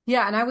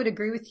 Yeah. And I would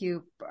agree with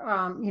you,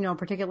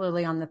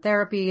 particularly on the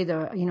therapy,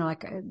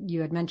 like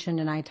you had mentioned,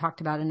 and I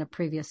talked about in a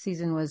previous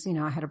season was,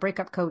 I had a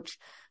breakup coach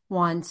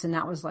once, and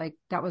that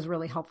was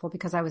really helpful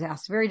because I was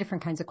asked very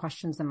different kinds of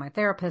questions than my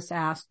therapist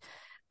asked,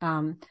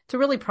 to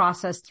really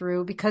process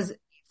through, because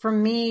for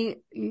me,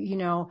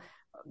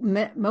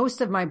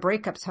 most of my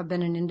breakups have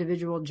been an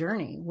individual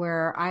journey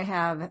where I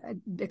have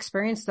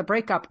experienced the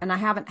breakup and I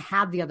haven't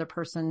had the other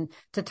person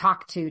to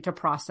talk to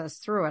process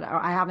through it.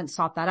 I haven't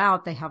sought that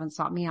out. They haven't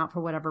sought me out for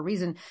whatever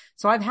reason.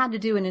 So I've had to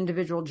do an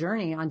individual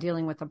journey on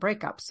dealing with the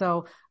breakup.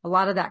 So a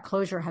lot of that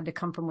closure had to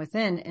come from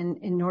within. And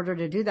in order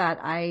to do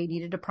that, I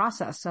needed to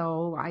process.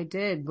 So I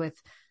did,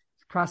 with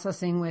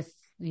processing with,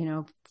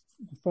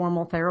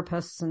 formal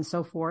therapists and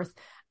so forth.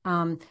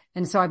 And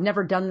so I've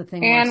never done the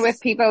thing. And with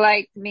people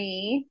like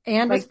me,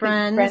 and like with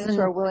friends who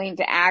are willing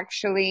to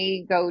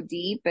actually go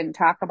deep and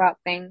talk about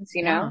things,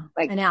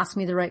 and ask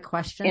me the right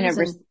questions.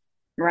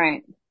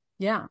 Right.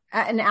 Yeah.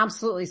 And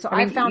absolutely. So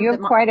I found you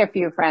have quite a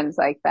few friends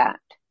like that.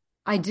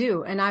 I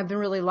do. And I've been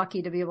really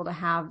lucky to be able to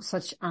have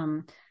such,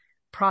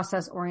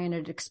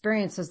 process-oriented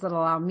experiences that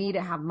allow me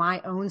to have my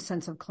own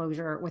sense of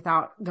closure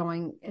without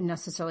going and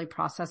necessarily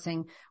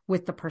processing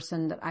with the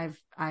person that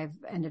I've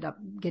ended up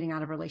getting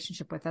out of a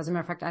relationship with. As a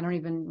matter of fact, I don't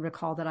even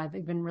recall that I've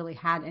even really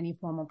had any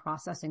formal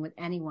processing with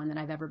anyone that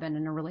I've ever been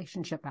in a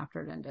relationship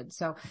after it ended.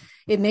 So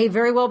it may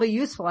very well be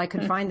useful. I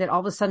could find that all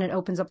of a sudden it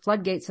opens up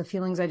floodgates of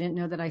feelings I didn't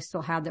know that I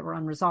still had that were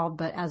unresolved.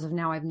 But as of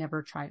now, I've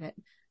never tried it.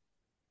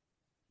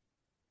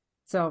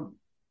 So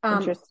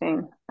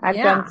interesting. I've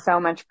done so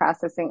much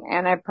processing,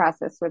 and I've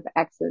processed with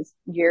exes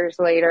years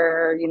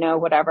later,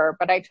 whatever.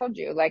 But I told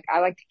you, like, I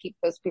like to keep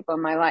those people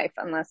in my life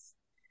unless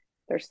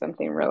there's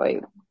something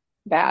really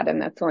bad.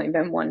 And that's only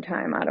been one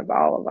time out of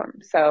all of them.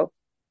 So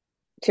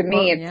to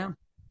me,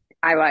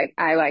 I like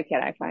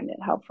it. I find it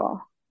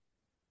helpful.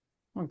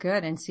 Well,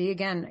 good. And see,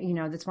 again,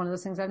 that's one of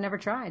those things I've never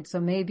tried. So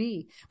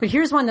maybe, but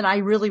here's one that I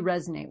really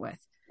resonate with.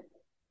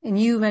 And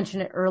you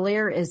mentioned it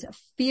earlier, is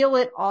feel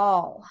it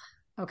all.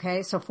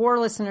 Okay. So 4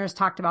 listeners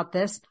talked about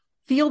this.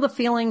 Feel the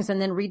feelings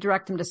and then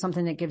redirect them to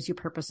something that gives you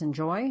purpose and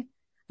joy.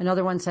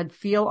 Another one said,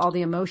 feel all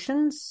the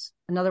emotions.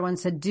 Another one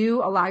said,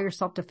 do allow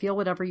yourself to feel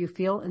whatever you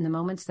feel in the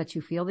moments that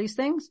you feel these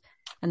things.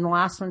 And the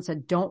last one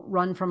said, don't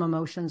run from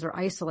emotions or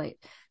isolate.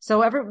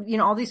 So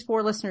all these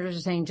 4 listeners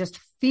are saying, just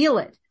feel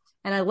it.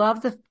 And I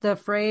love the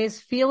phrase,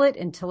 feel it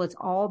until it's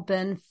all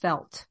been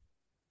felt.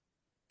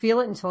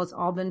 Feel it until it's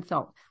all been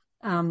felt.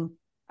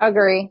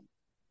 Agree.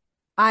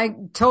 I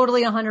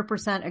totally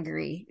 100%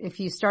 agree.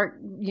 If you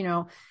start,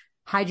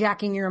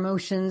 hijacking your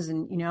emotions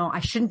and, I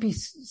shouldn't be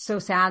so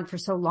sad for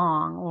so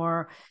long,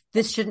 or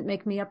this shouldn't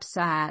make me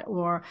upset,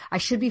 or I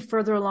should be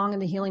further along in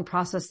the healing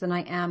process than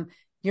I am.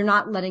 You're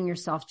not letting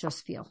yourself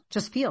just feel.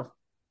 Just feel.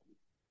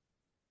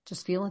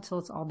 Just feel until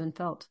it's all been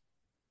felt.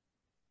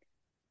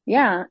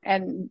 Yeah.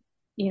 And,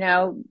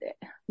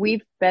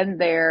 we've been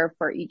there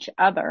for each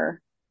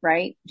other,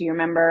 right? Do you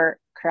remember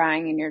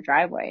crying in your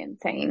driveway and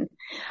saying,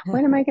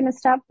 when am I going to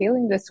stop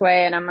feeling this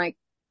way? And I'm like,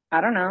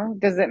 I don't know.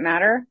 Does it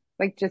matter?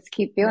 Like, just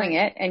keep feeling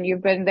Right. it. And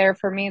you've been there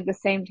for me at the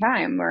same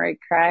time where I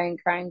cry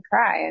and cry and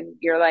cry. And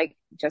you're like,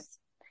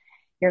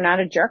 you're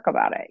not a jerk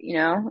about it,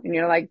 and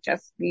you're like,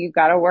 you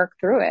got to work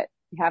through it.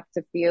 You have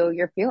to feel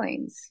your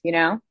feelings.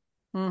 And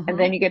Mm-hmm.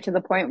 then you get to the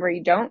point where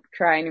you don't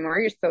cry anymore.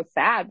 You're so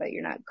sad, but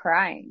you're not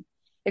crying.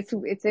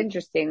 It's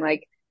interesting.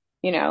 Like,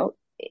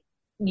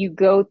 you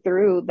go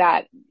through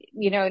that,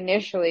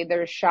 initially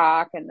there's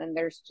shock, and then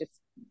there's just,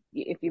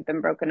 if you've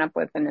been broken up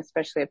with, and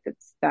especially if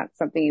it's not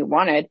something you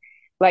wanted,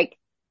 like,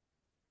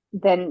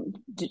 then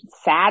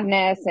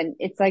sadness, and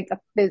it's like a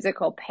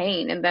physical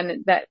pain. And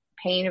then that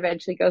pain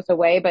eventually goes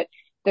away, but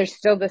there's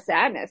still the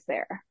sadness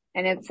there.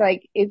 And it's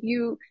like, if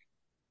you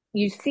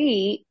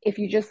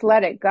just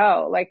let it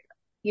go, like,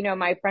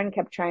 my friend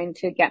kept trying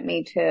to get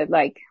me to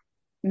like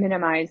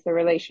minimize the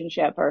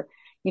relationship, or,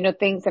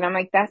 things. And I'm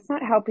like, that's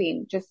not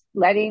helping. Just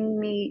letting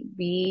me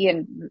be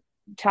and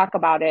talk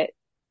about it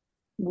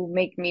will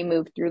make me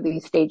move through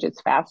these stages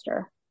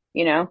faster.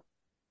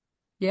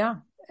 Yeah,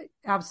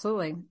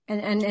 absolutely.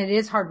 And it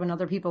is hard when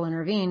other people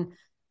intervene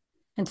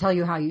and tell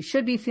you how you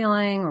should be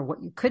feeling, or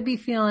what you could be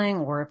feeling,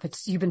 or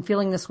if you've been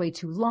feeling this way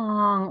too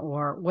long,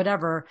 or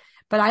whatever.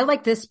 But I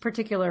like this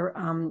particular,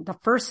 the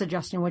first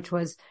suggestion, which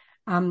was,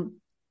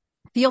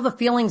 feel the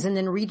feelings and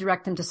then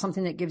redirect them to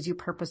something that gives you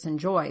purpose and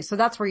joy. So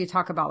that's where you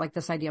talk about like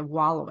this idea of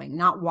wallowing,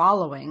 not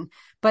wallowing,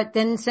 but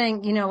then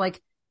saying,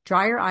 like,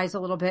 dry your eyes a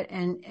little bit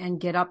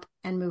and get up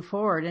and move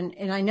forward.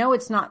 And I know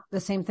it's not the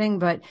same thing,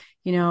 but,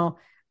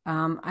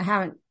 I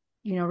haven't,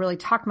 really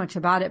talked much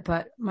about it,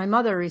 but my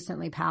mother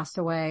recently passed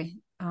away,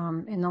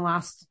 in the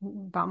last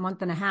about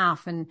month and a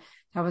half. And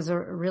that was a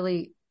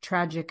really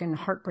tragic and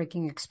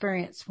heartbreaking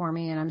experience for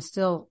me. And I'm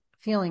still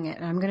feeling it.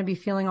 And I'm going to be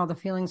feeling all the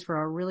feelings for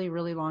a really,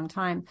 really long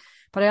time.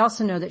 But I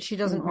also know that she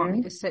doesn't want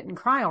me to sit and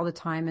cry all the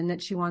time, and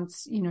that she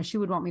wants, she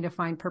would want me to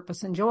find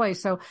purpose and joy.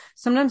 So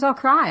sometimes I'll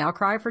cry. I'll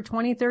cry for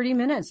 20, 30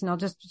 minutes, and I'll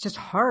just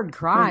hard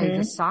cry,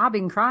 just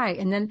sobbing cry.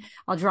 And then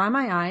I'll dry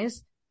my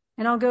eyes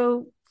and I'll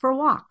go for a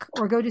walk,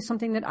 or go do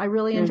something that I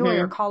really enjoy,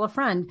 or call a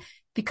friend,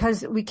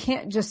 because we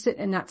can't just sit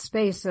in that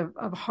space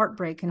of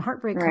heartbreak. And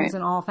heartbreak comes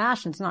in all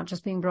fashions, not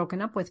just being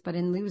broken up with, but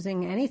in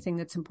losing anything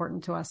that's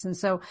important to us. And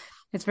so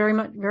it's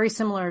very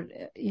similar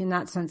in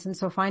that sense. And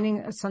so finding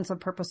a sense of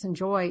purpose and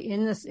joy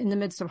in the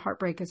midst of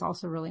heartbreak is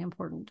also really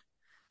important.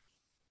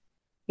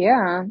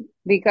 Yeah,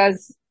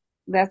 because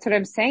that's what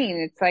I'm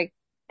saying. It's like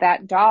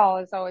that doll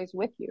is always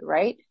with you,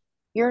 right?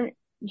 You're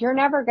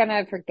never going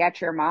to forget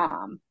your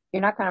mom.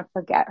 You're not going to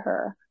forget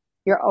her.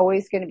 You're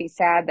always going to be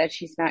sad that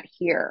she's not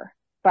here,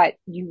 but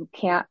you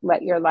can't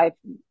let your life,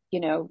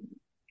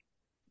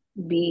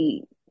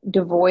 be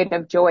devoid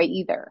of joy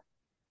either.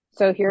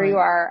 So here you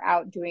are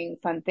out doing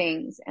fun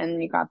things,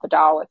 and you got the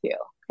doll with you.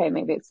 Okay,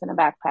 maybe it's in a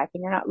backpack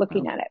and you're not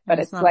looking at it, but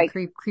it's not like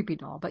a creepy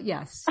doll, but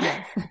yes.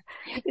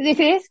 It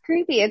is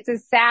creepy. It's a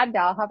sad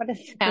doll. How about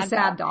a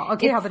sad doll?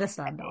 Okay, how about a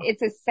sad doll?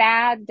 It's a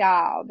sad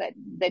doll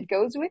that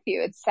goes with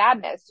you. It's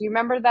sadness. You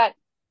remember that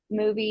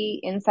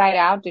movie Inside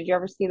Out? Did you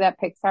ever see that,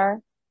 Pixar?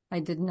 I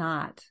did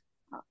not.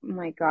 Oh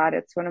my God,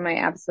 it's one of my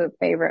absolute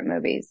favorite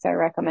movies. I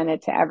recommend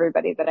it to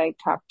everybody that I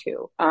talk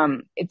to.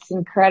 It's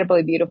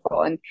incredibly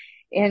beautiful.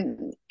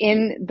 And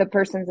in the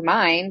person's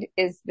mind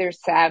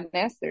there's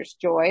sadness, there's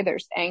joy,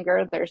 there's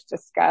anger, there's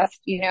disgust,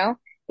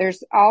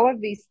 there's all of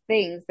these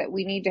things that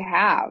we need to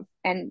have.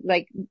 And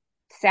like,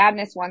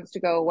 sadness wants to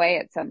go away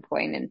at some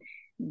point. And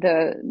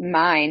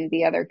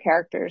the other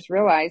characters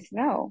realize,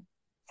 no,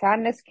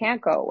 sadness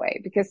can't go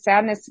away, because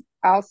sadness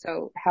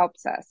also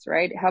helps us,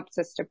 right? It helps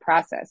us to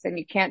process. And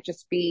you can't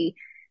just be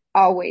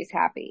always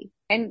happy,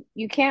 and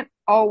you can't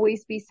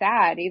always be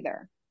sad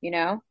either,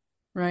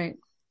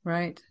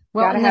 Right.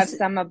 Well, gotta have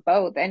some of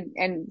both,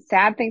 and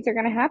sad things are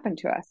going to happen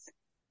to us.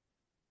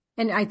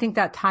 And I think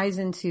that ties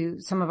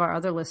into some of our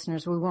other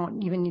listeners. We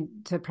won't even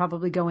need to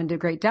probably go into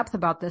great depth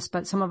about this,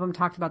 but some of them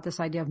talked about this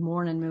idea of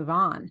mourn and move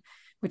on,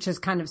 which is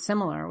kind of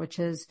similar, which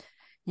is,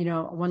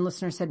 one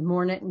listener said,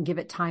 mourn it and give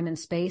it time and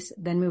space,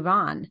 then move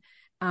on.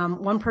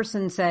 One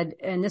person said,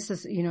 and this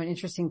is, an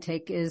interesting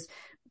take, is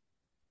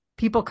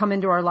people come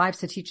into our lives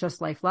to teach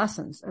us life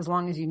lessons as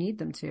long as you need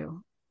them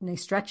to. And they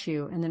stretch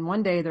you. And then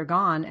one day they're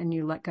gone, and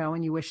you let go,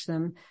 and you wish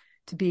them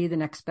to be the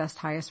next best,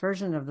 highest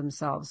version of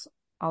themselves.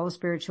 All of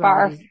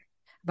spirituality is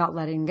about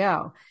letting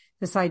go.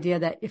 this idea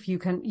that if you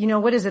can,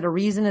 what is it? A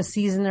reason, a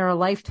season, or a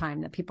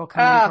lifetime that people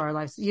come into Oh, our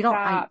lives.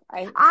 stop.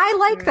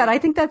 I like that. I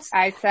think that's,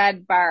 I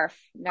said barf.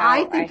 No,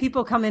 I think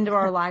people come into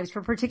our lives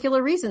for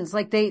particular reasons.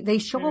 Like they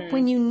show up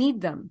when you need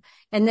them,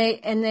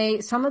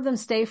 and some of them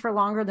stay for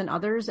longer than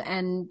others.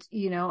 And,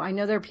 I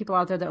know there are people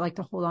out there that like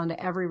to hold on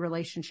to every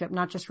relationship,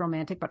 not just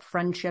romantic, but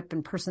friendship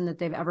and person that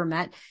they've ever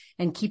met,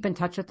 and keep in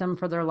touch with them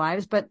for their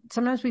lives. But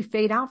sometimes we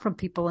fade out from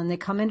people, and they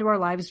come into our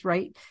lives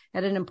right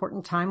at an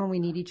important time when we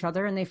need each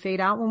other, and they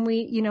fade out when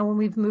when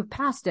we've moved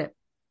past it.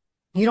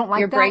 You don't like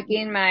that? You're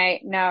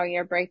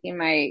breaking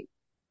my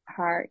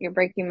heart. You're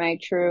breaking my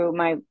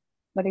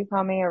what do you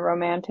call me? A You're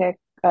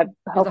the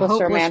hopeless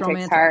hopeless romantic's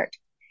romantic. heart.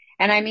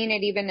 And I mean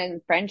it even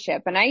in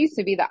friendship. And I used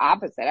to be the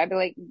opposite. I'd be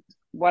like,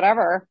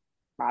 whatever.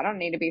 I don't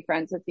need to be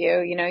friends with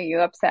you. You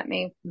upset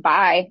me.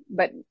 Bye.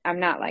 But I'm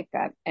not like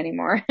that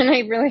anymore. And I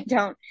really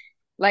don't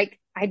I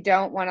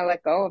don't want to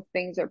let go of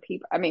things or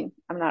people. I mean,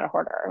 I'm not a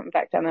hoarder. In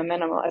fact, I'm a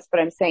minimalist, but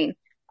I'm saying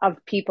of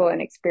people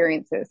and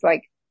experiences.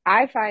 Like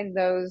I find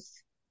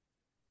those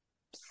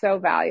so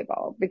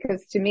valuable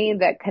because to me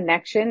that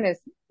connection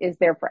is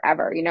there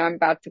forever. I'm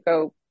about to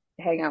go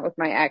hang out with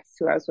my ex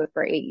who I was with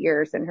for 8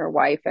 years and her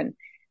wife, and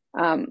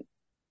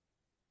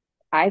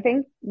I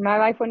think my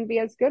life wouldn't be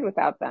as good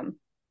without them.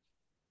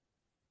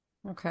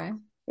 Okay.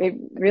 It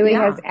really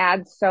Yeah. has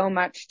added so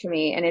much to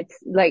me. And it's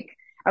like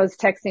I was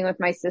texting with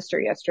my sister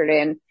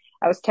yesterday, and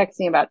I was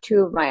texting about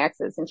two of my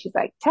exes, and she's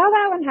like, tell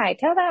that one hi,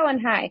 tell that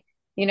one hi,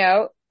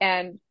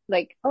 and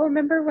like, oh,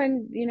 remember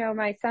when,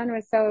 my son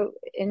was so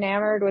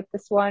enamored with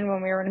this one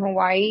when we were in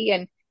Hawaii,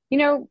 and,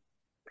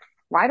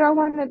 why do I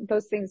want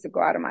those things to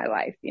go out of my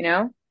life,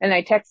 And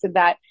I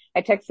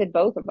texted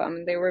both of them,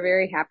 and they were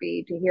very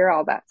happy to hear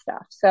all that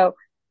stuff. So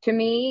to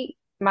me,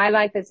 my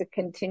life is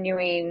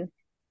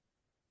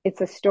it's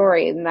a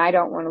story, and I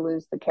don't want to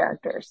lose the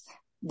characters.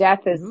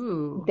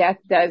 Ooh. Death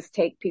does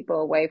take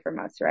people away from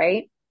us,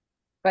 right?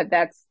 But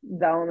that's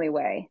the only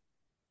way.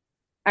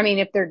 I mean,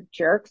 if they're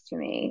jerks to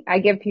me, I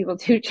give people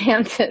two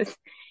chances.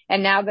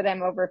 And now that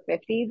I'm over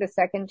 50, the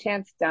second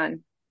chance,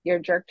 done. You're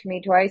a jerk to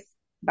me twice.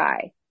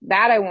 Bye.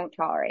 That I won't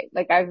tolerate.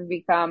 I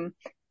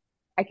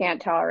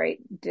can't tolerate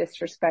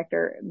disrespect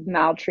or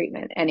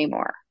maltreatment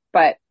anymore.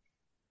 But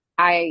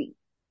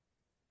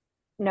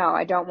no,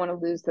 I don't want to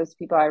lose those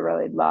people I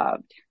really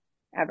loved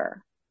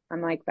ever.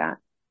 I'm like that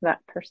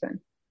person.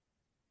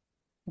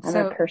 I'm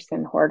a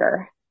person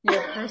hoarder.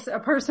 You're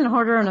a person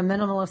hoarder and a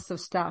minimalist of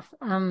stuff.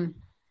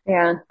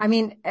 Yeah. I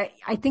mean, I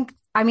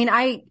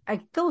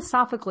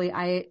philosophically,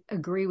 I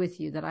agree with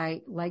you that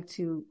I like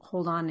to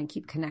hold on and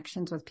keep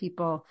connections with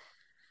people.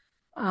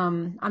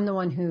 I'm the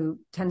one who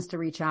tends to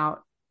reach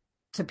out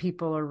to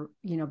people or,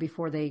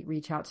 before they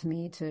reach out to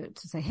me to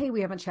say, hey,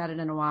 we haven't chatted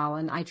in a while.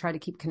 And I try to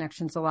keep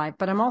connections alive,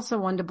 but I'm also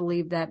one to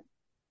believe that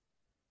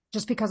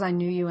just because I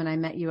knew you and I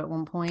met you at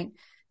one point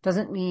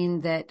doesn't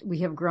mean that we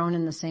have grown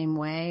in the same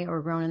way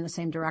or grown in the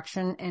same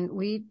direction. And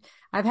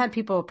I've had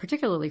people,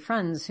 particularly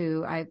friends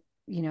who I,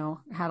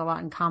 had a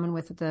lot in common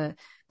with at the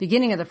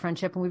beginning of the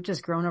friendship, and we've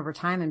just grown over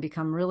time and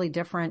become really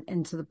different,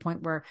 and to the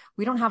point where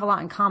we don't have a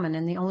lot in common.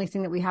 And the only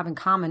thing that we have in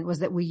common was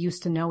that we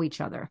used to know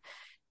each other.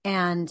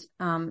 And,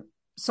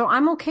 so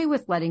I'm okay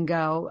with letting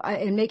go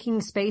and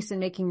making space and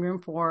making room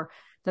for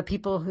the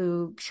people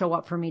who show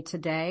up for me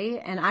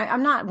today. And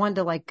I'm not one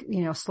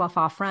to slough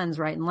off friends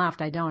right and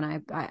left. I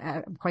don't.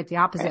 I'm quite the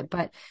opposite. Right.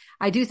 But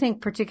I do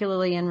think,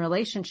 particularly in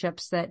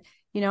relationships, that,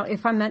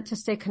 if I'm meant to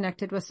stay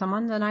connected with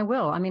someone, then I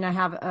will. I mean, I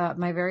have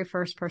my very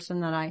first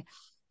person that I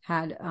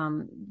had,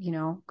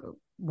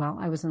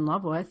 I was in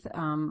love with,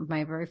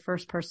 my very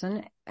first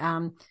person.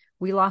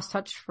 We lost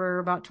touch for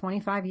about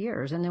 25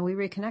 years, and then we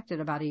reconnected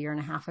about a year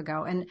and a half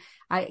ago. And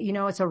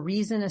it's a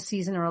reason, a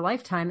season, or a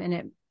lifetime. And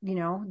it,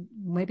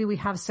 maybe we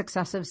have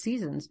successive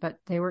seasons, but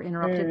they were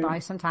interrupted by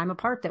some time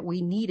apart that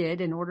we needed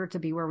in order to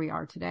be where we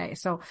are today.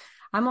 So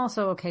I'm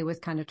also okay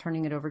with kind of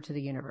turning it over to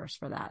the universe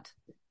for that.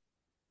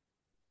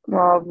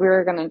 Well,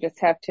 we're going to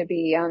just have to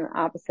be on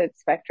opposite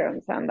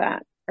spectrums on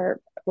that, or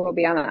we'll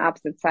be on the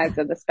opposite sides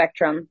of the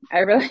spectrum.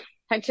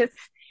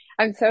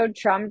 I'm so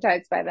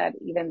traumatized by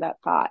even that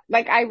thought.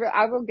 Like I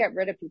will get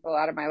rid of people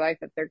out of my life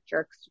if they're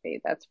jerks to me.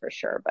 That's for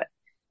sure. But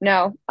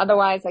no,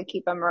 otherwise I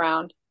keep them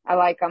around. I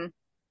like them,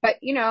 but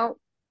yeah,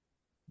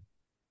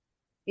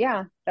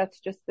 that's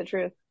just the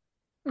truth.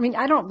 I mean,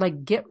 I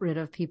don't get rid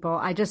of people.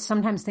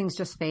 Sometimes things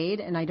just fade,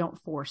 and I don't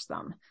force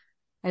them.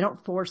 I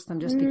don't force them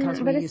just because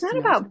But it's not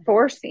about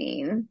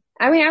forcing.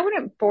 I mean, I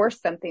wouldn't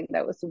force something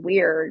that was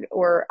weird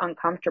or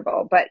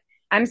uncomfortable, but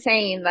I'm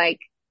saying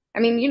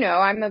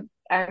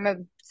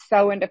I'm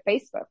so into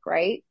Facebook,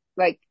 right?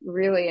 Like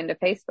really into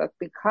Facebook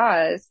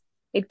because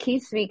it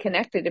keeps me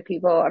connected to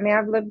people. I mean,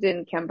 I've lived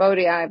in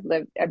Cambodia. I've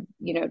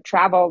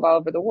traveled all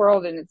over the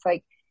world, and it's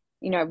like,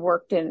 I've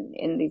worked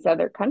in these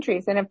other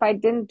countries. And if I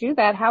didn't do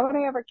that, how would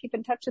I ever keep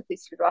in touch with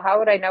these people? How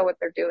would I know what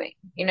they're doing?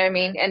 You know what I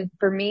mean? And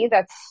for me,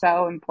 that's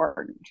so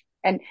important.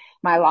 And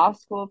my law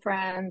school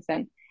friends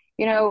and,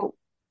 I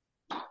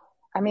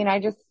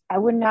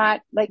would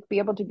not be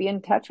able to be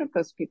in touch with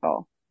those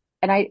people.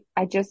 And I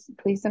just,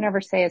 please don't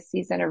ever say a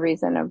season, a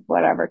reason of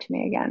whatever to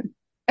me again,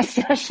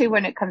 especially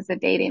when it comes to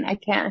dating. I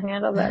can't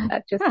handle that.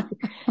 That just,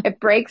 it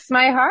breaks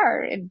my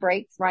heart. It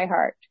breaks my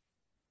heart.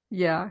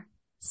 Yeah.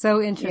 So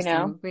You know?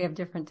 interesting. We have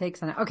different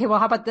takes on it. Okay. Well,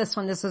 how about this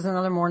one? This is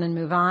another morning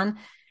move on.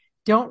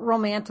 Don't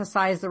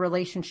romanticize the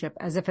relationship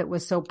as if it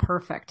was so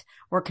perfect,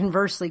 or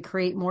conversely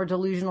create more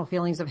delusional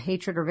feelings of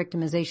hatred or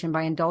victimization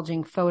by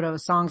indulging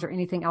photos, songs, or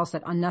anything else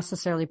that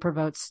unnecessarily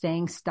provokes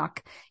staying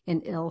stuck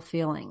in ill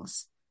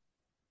feelings.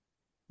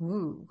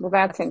 Ooh, Well,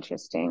 that's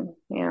interesting.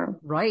 Yeah.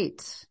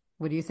 right.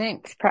 What do you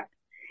think?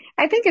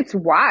 I think it's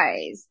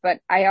wise, but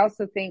I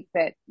also think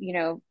that,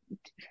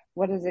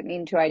 what does it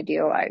mean to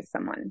idealize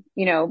someone?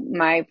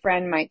 My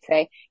friend might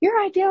say,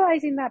 you're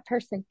idealizing that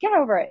person. Get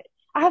over it.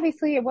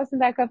 Obviously, it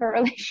wasn't that good of a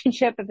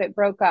relationship if it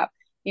broke up,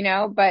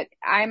 but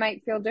I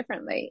might feel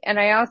differently. And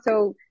I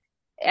also,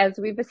 as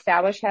we've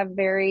established, have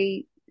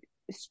very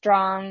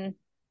strong,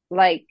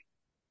 like,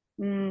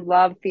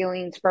 love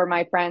feelings for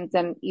my friends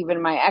and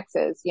even my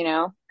exes,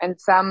 and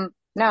some,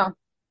 no,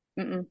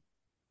 no.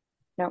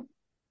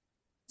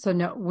 So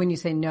no, when you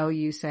say no,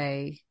 you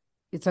say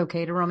it's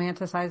okay to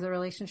romanticize the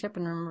relationship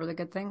and remember the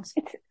good things.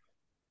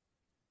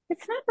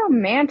 It's not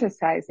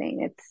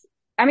romanticizing.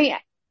 I mean,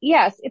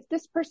 yes, if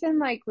this person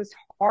like was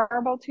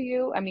horrible to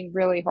you, I mean,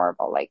 really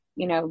horrible, like,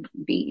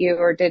 beat you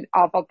or did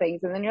awful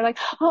things. And then you're like,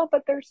 oh,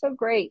 but they're so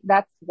great.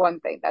 That's one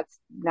thing that's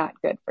not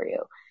good for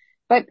you.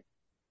 But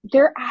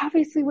there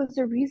obviously was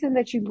a reason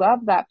that you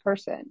love that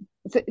person.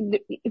 So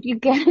if you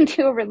get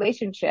into a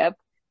relationship,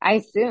 I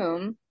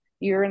assume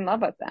you're in love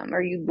with them or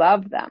you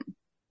love them.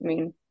 I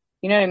mean,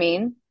 you know what I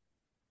mean?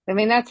 I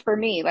mean, that's for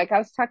me. Like I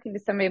was talking to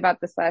somebody about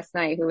this last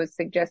night who was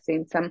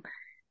suggesting some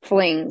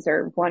flings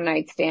or one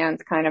night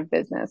stands kind of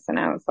business. And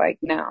I was like,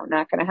 no,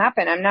 not going to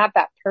happen. I'm not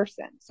that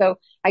person. So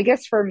I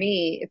guess for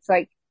me, it's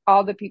like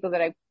all the people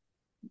that I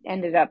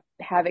ended up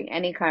having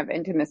any kind of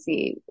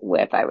intimacy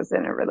with, I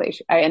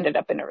ended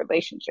up in a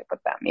relationship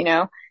with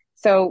them,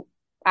 So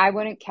I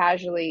wouldn't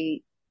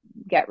casually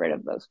get rid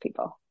of those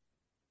people.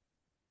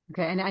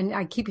 Okay. And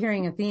I keep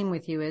hearing a theme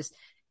with you is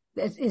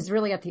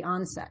really at the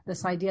onset,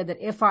 this idea that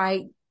if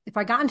I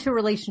got into a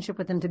relationship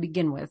with them to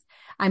begin with,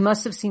 I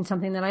must have seen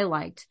something that I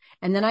liked,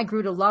 and then I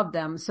grew to love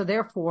them. So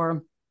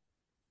therefore,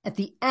 at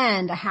the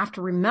end, I have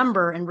to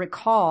remember and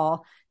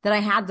recall that I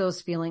had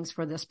those feelings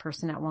for this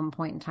person at one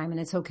point in time, and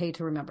it's okay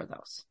to remember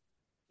those.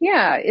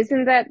 Yeah,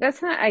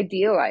 that's not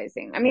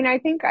idealizing. I mean, I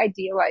think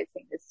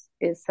idealizing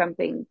is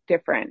something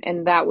different,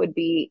 and that would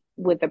be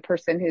with a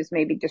person who's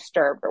maybe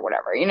disturbed or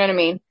whatever. You know what I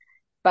mean?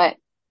 But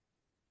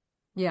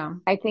yeah,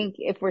 I think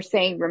if we're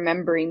saying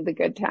remembering the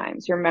good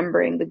times,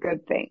 remembering the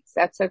good things,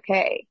 that's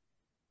okay.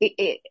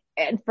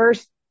 At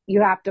first,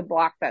 you have to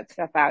block that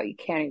stuff out. You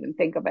can't even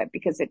think of it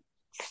because it's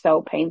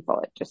so painful.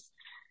 It just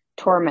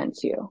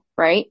torments you,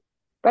 right?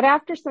 But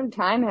after some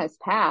time has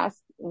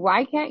passed,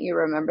 why can't you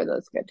remember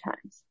those good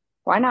times?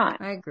 Why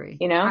not? I agree.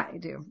 You know? I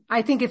do.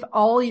 I think if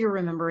all you're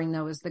remembering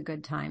though is the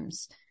good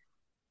times,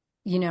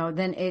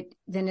 then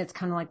it's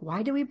kind of like,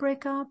 why do we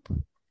break up?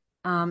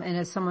 And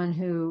as someone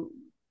who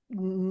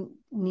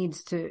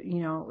needs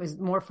to, is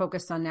more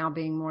focused on now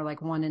being more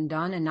like one and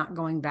done and not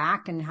going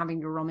back and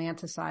having to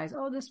romanticize,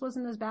 oh, this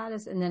wasn't as bad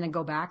as, and then I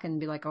go back and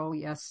be like, oh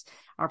yes,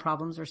 our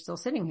problems are still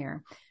sitting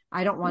here.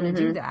 I don't want to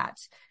do that.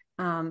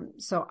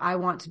 So I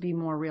want to be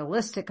more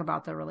realistic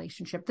about the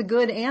relationship, the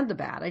good and the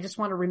bad. I just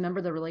want to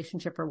remember the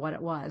relationship for what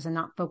it was and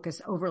not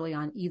focus overly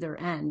on either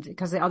end,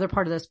 because the other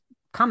part of this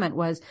comment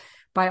was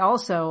by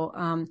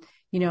also,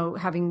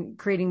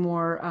 creating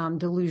more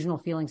delusional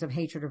feelings of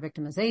hatred or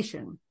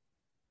victimization.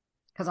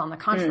 Because on the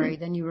contrary,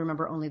 then you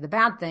remember only the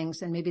bad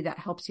things, and maybe that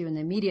helps you in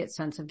the immediate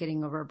sense of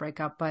getting over a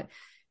breakup. But at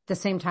the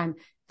same time,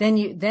 then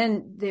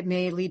it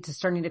may lead to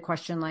starting to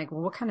question, like,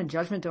 well, what kind of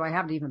judgment do I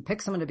have to even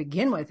pick someone to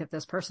begin with if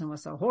this person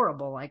was so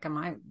horrible? Like, am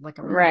I like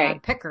a really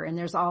bad picker? And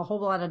there's a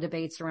whole lot of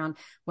debates around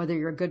whether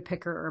you're a good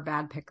picker or a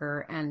bad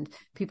picker, and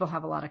people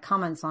have a lot of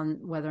comments on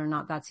whether or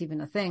not that's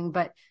even a thing.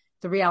 But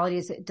the reality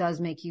is, it does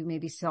make you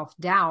maybe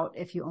self-doubt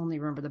if you only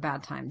remember the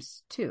bad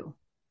times too.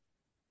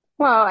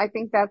 Well, I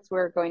think that's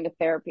where going to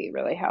therapy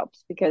really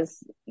helps,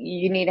 because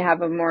you need to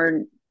have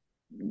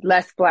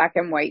less black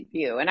and white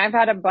view. And I've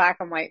had a black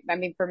and white, I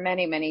mean, for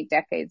many, many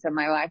decades of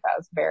my life, I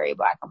was very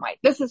black and white.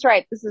 This is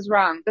right. This is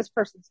wrong. This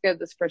person's good.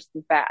 This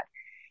person's bad.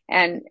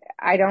 And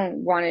I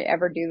don't want to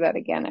ever do that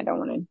again. I don't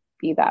want to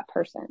be that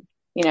person,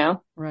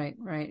 Right,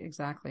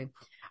 exactly. All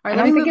right,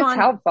 I don't think it's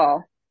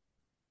helpful.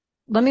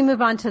 Let me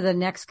move on to the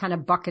next kind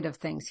of bucket of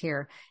things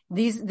here.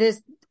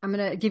 I'm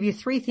going to give you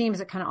three themes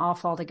that kind of all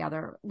fall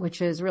together,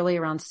 which is really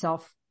around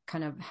self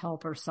kind of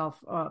help or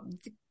self,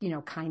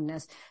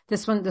 kindness.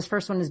 This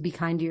first one is be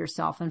kind to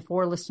yourself. And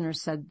 4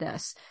 listeners said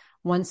this.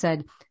 One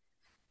said,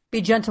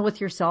 be gentle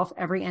with yourself.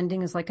 Every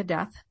ending is like a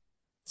death.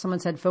 Someone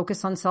said,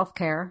 focus on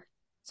self-care.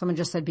 Someone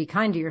just said, be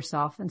kind to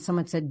yourself. And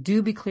someone said,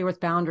 do be clear with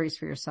boundaries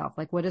for yourself.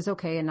 Like what is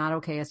okay and not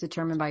okay is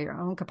determined by your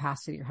own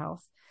capacity or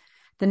health.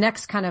 The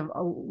next kind of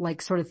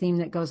sort of theme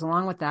that goes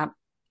along with that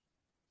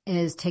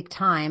is take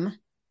time,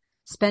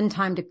 spend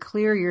time to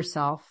clear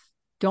yourself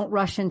Don't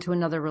rush into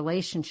another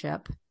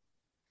relationship.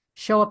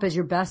 Show up as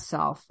your best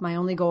self. My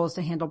only goal is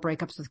to handle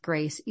breakups with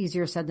grace.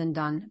 Easier said than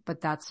done,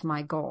 but that's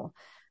my goal.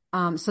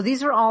 So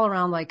these are all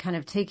around like kind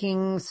of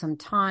taking some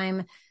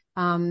time.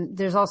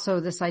 There's also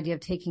this idea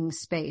of taking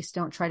space.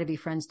 Don't try to be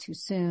friends too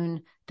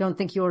soon. Don't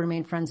think you'll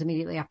remain friends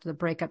immediately after the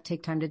breakup.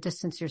 Take time to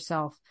distance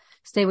yourself.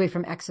 Stay away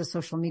from ex's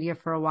social media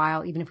for a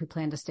while. Even if we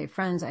plan to stay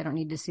friends, I don't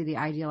need to see the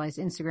idealized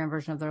Instagram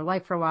version of their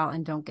life for a while,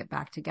 and don't get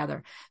back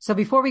together. So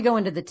before we go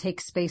into the take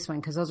space one,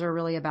 because those are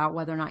really about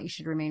whether or not you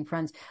should remain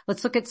friends,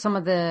 let's look at some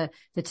of the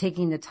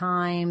taking the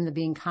time, the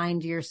being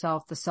kind to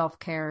yourself, the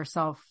self-care,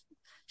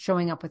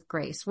 showing up with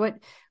grace. What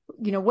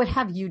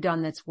have you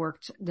done that's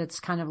worked, that's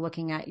kind of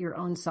looking at your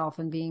own self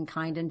and being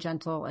kind and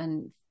gentle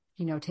and,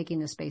 taking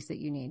the space that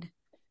you need?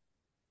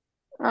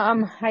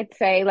 I'd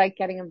say like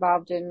getting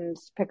involved in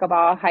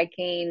pickleball,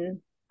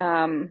 hiking.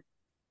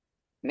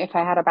 If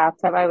I had a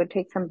bathtub, I would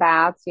take some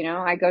baths.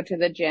 I go to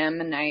the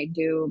gym and I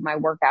do my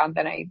workout.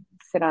 Then I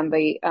sit on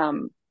the,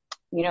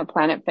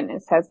 Planet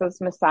Fitness has those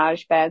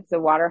massage beds, the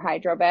water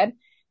hydro bed.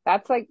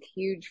 That's like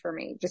huge for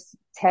me. Just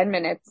 10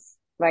 minutes,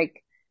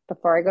 like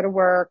before I go to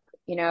work,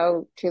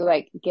 to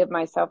like give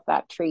myself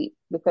that treat,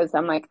 because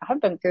I'm like,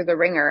 I've been through the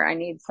ringer. I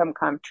need some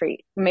kind of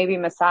treat, maybe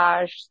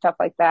massage, stuff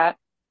like that.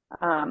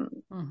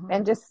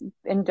 And just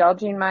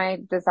indulging my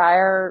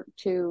desire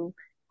to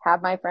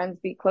have my friends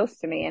be close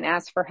to me and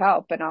ask for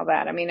help and all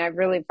that. I mean, I've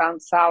really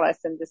found solace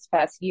in this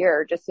past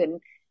year, just in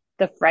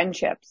the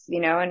friendships,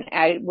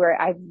 where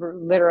I've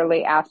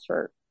literally asked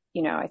for,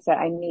 I said,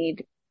 I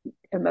need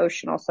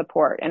emotional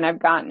support, and I've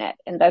gotten it.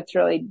 And that's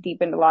really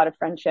deepened a lot of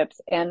friendships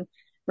and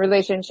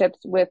relationships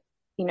with,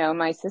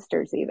 my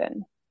sisters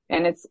even.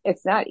 And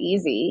it's not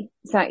easy.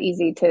 It's not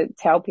easy to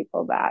tell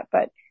people that,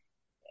 but,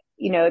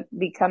 it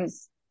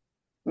becomes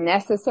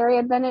necessary.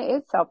 And then it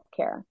is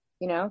self-care,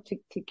 to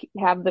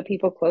have the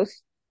people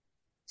close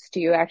to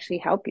you actually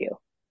help you.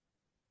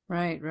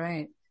 Right.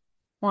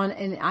 Well,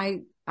 and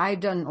I've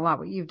done a lot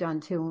what you've done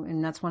too.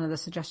 And that's one of the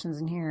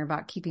suggestions in here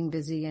about keeping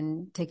busy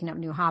and taking up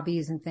new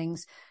hobbies and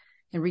things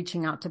and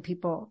reaching out to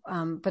people.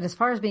 But as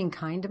far as being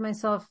kind to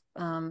myself,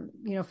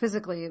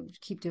 physically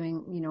keep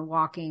doing,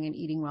 walking and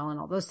eating well and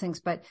all those things.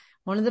 But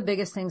one of the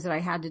biggest things that I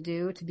had to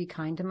do to be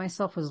kind to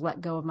myself was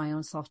let go of my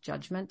own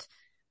self-judgment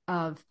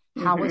of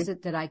how is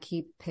it that I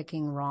keep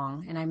picking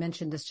wrong? And I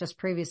mentioned this just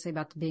previously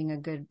about being a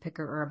good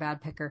picker or a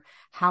bad picker.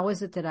 How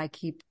is it that I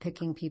keep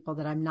picking people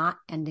that I'm not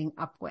ending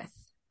up with?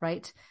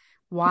 Right?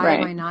 Why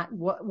am I not,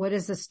 what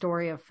is the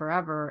story of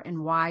forever?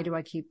 And why do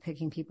I keep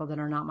picking people that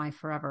are not my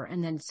forever?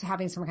 And then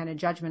having some kind of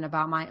judgment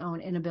about my own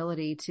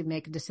inability to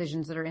make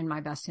decisions that are in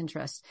my best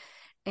interest.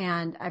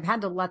 And I've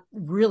had to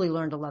really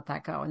learn to let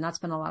that go. And that's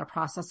been a lot of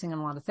processing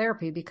and a lot of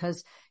therapy,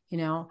 because,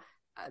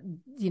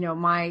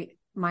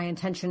 my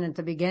intention at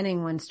the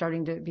beginning when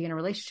starting to be in a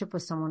relationship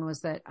with someone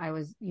was that I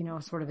was,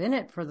 sort of in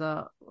it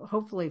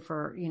hopefully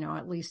for,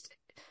 at least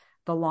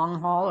the long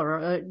haul, or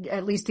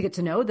at least to get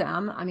to know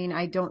them. I mean,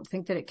 I don't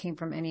think that it came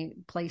from any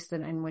place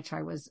in which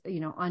I was,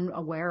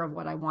 unaware of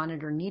what I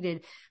wanted or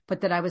needed, but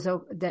that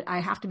that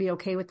I have to be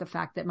okay with the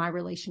fact that my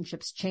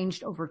relationships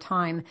changed over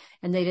time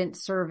and they didn't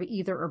serve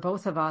either or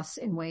both of us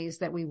in ways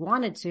that we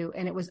wanted to.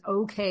 And it was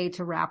okay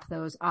to wrap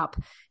those up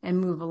and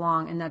move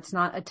along. And that's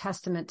not a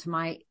testament to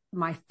my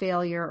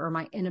failure or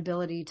my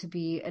inability to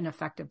be an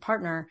effective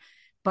partner,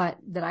 but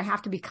that I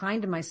have to be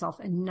kind to myself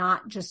and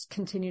not just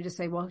continue to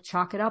say, well,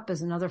 chalk it up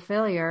as another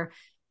failure,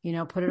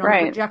 put it on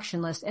the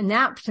rejection list. And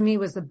that to me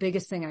was the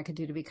biggest thing I could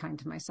do to be kind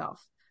to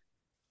myself.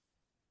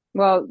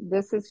 Well,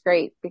 this is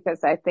great,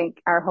 because I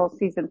think our whole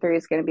season 3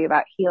 is going to be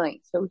about healing.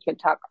 So we can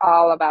talk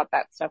all about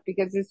that stuff,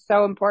 because it's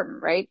so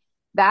important, right?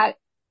 That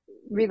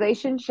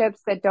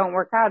relationships that don't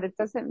work out, it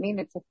doesn't mean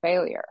it's a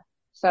failure.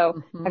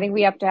 So I think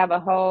we have to have a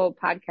whole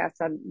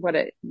podcast on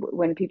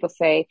when people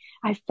say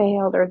I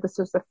failed or this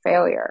was a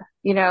failure,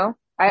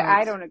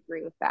 I don't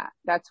agree with that.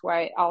 That's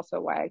why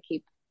I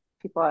keep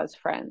people as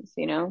friends,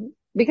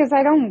 because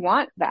I don't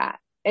want that.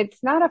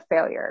 It's not a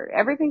failure.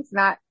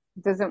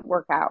 Doesn't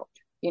work out,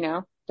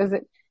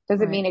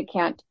 doesn't mean it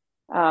can't,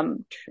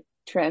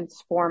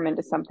 transform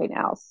into something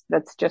else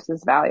that's just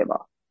as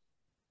valuable.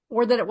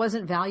 Or that it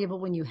wasn't valuable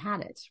when you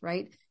had it,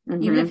 right?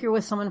 Even if you're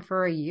with someone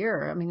for a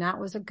year, I mean, that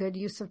was a good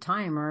use of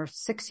time, or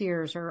 6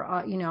 years,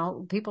 or,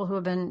 people who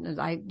have been,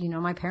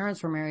 my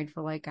parents were married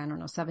for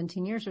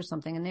 17 years or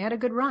something, and they had a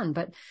good run,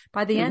 but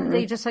by the end,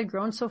 they just had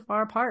grown so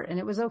far apart, and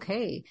it was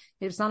okay.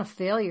 It was not a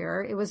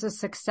failure. It was a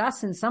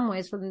success in some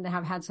ways for them to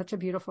have had such a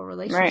beautiful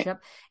relationship,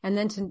 and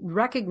then to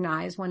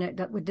recognize when it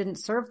didn't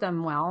serve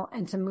them well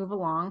and to move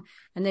along.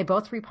 And they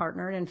both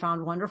repartnered and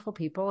found wonderful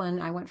people.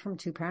 And I went from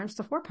 2 parents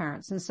to 4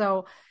 parents. And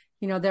so,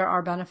 there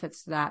are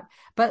benefits to that.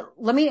 But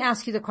let me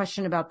ask you the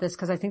question about this,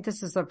 because I think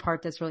this is the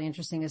part that's really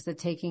interesting, is the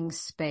taking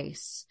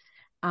space.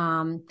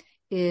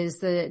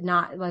 Is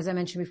not, as I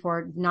mentioned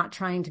before, not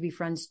trying to be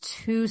friends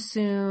too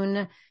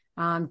soon,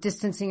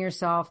 distancing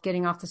yourself,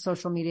 getting off the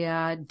social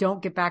media,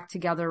 don't get back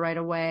together right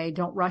away,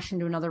 don't rush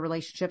into another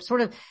relationship,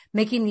 sort of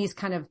making these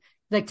kind of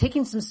like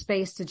taking some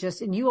space to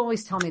just, and you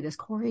always tell me this,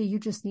 Corey, you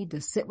just need to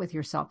sit with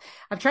yourself.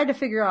 I've tried to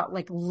figure out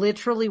like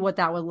literally what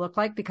that would look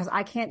like, because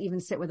I can't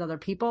even sit with other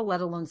people,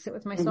 let alone sit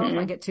with myself. Mm-hmm.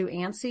 I get too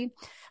antsy.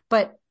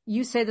 But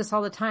you say this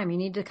all the time. You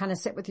need to kind of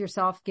sit with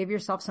yourself, give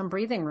yourself some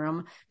breathing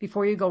room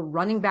before you go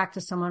running back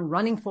to someone,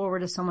 running forward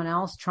to someone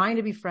else, trying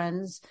to be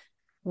friends.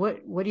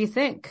 What do you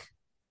think?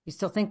 You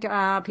still think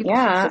people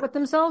should sit with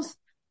themselves?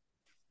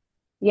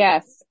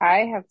 Yes,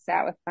 I have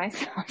sat with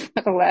myself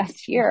for the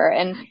last year,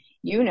 and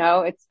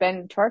it's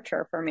been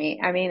torture for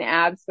me. I mean,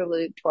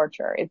 absolute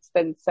torture. It's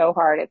been so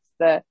hard. It's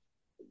the,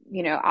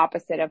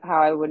 opposite of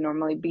how I would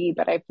normally be,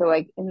 but I feel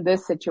like in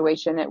this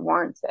situation, it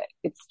warrants it.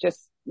 It's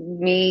just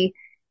me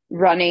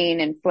running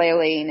and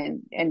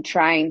flailing and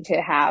trying to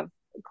have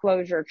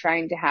closure,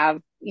 trying to have,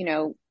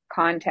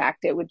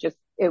 contact. It would just,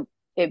 it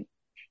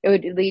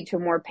would lead to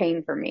more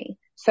pain for me.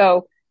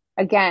 So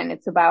again,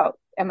 it's about,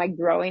 am I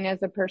growing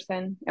as a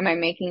person? Am I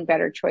making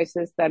better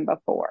choices than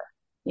before?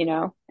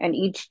 And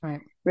each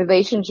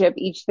relationship,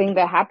 each thing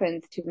that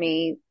happens to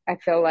me, I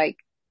feel like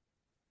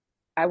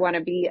I want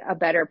to be a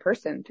better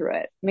person through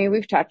it. I mean,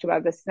 we've talked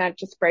about this, not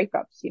just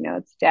breakups,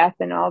 it's death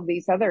and all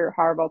these other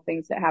horrible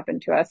things that happen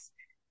to us.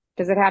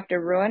 Does it have to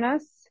ruin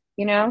us?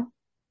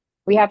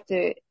 We have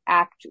to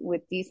act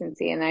with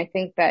decency. And I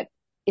think that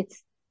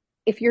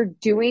if you're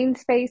doing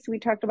space, we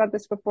talked about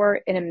this before,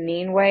 in a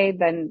mean way,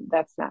 then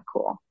that's not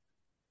cool.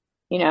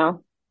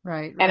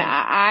 Right. And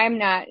I'm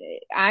not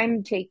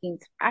even taking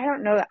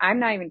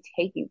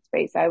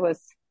space.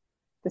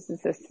 This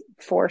is this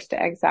forced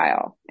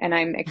exile, and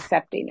I'm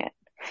accepting it,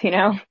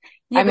 Yeah,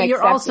 I'm but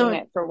you're accepting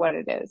it for what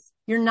it is.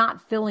 You're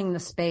not filling the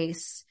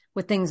space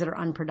with things that are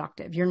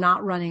unproductive. You're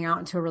not running out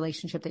into a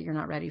relationship that you're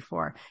not ready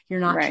for. You're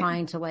not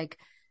trying to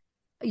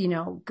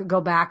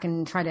go back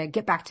and try to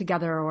get back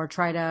together, or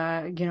try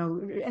to,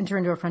 enter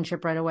into a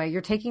friendship right away.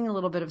 You're taking a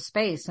little bit of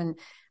space. And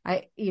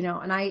I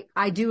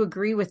do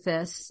agree with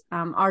this.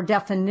 Our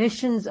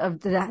definitions of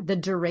the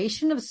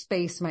duration of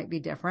space might be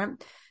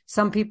different.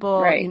 Some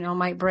people,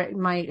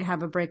 might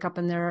have a breakup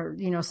and they're,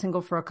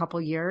 single for a couple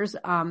years.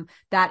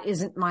 That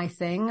isn't my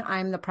thing.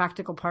 I'm the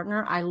practical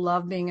partner. I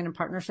love being in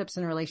partnerships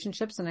and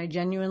relationships, and I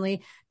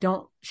genuinely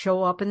don't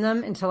show up in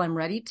them until I'm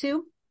ready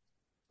to.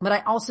 But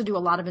I also do a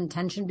lot of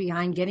intention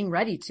behind getting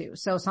ready to.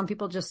 So some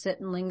people just sit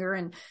and linger,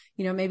 and,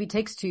 maybe it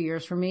takes 2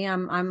 years. For me,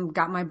 I'm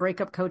got my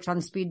breakup coach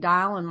on speed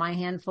dial and my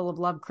handful of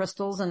love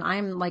crystals, and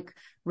I'm like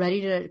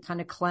ready to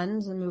kind of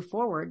cleanse and move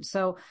forward.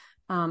 So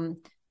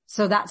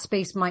that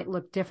space might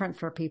look different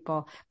for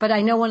people. But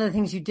I know one of the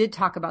things you did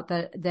talk about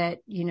that,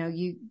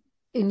 you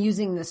in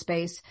using the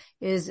space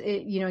is,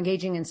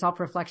 engaging in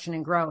self-reflection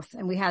and growth.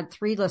 And we had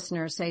 3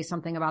 listeners say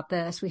something about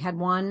this. We had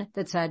one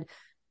that said,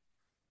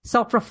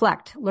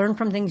 self-reflect, learn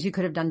from things you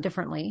could have done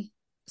differently.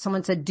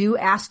 Someone said, do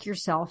ask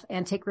yourself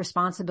and take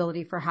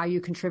responsibility for how you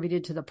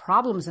contributed to the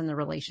problems in the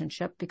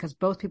relationship, because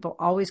both people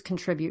always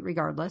contribute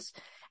regardless.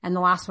 And the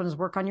last one is,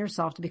 work on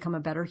yourself to become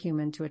a better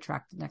human to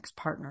attract the next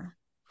partner.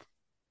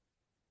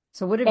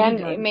 So what have you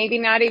done? And maybe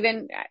not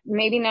even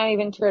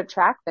to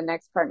attract the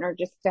next partner,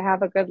 just to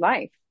have a good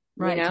life,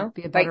 to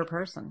be a better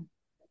person.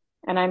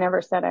 And I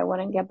never said I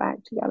wouldn't get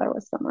back together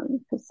with someone,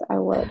 because I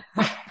would.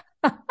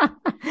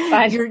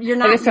 You're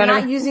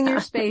not using your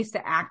space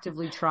to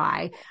actively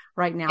try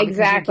right now.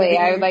 Exactly.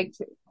 I would like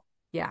to.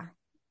 Yeah.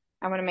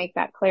 I want to make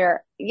that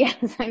clear. Yes,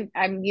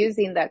 I'm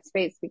using that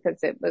space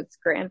because it was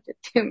granted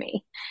to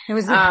me. It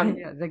was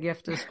the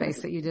gift of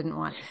space that you didn't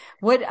want.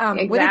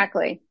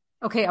 Exactly.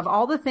 Okay. Of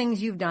all the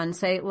things you've done,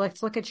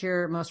 let's look at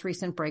your most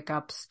recent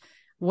breakups.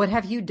 What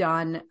have you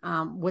done?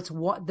 What's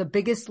the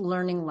biggest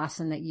learning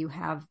lesson that you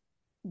have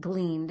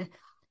gleaned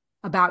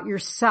about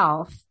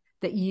yourself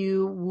that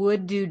you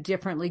would do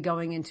differently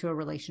going into a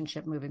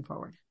relationship moving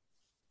forward?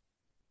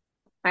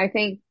 I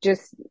think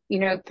just,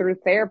 through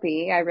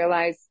therapy, I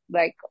realized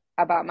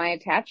about my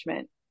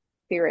attachment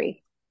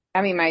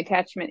my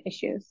attachment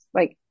issues.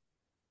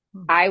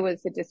 I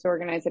was a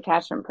disorganized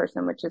attachment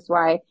person, which is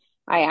why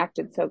I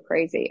acted so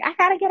crazy. I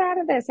gotta get out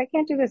of this. I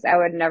can't do this. I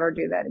would never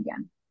do that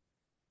again.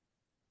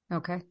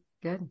 Okay,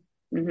 good.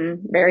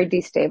 Mm-hmm. Very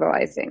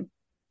destabilizing.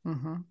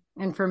 Mm-hmm.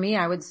 And for me,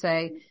 I would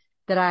say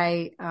that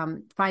I,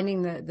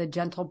 finding the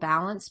gentle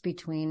balance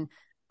between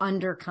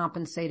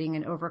undercompensating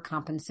and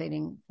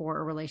overcompensating for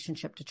a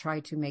relationship to try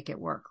to make it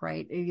work,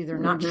 right? Either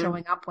not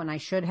showing up when I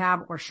should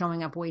have, or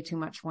showing up way too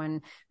much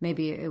when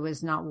maybe it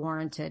was not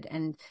warranted,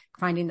 and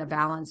finding the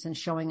balance and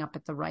showing up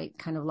at the right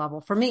kind of level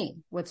for me,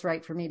 what's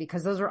right for me,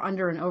 because those are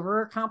under and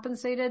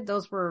overcompensated.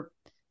 Those were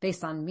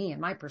based on me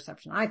and my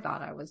perception. I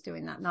thought I was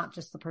doing that, not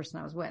just the person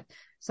I was with.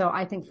 So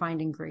I think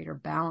finding greater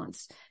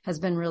balance has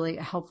been really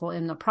helpful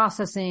in the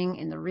processing,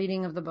 in the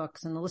reading of the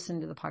books, and the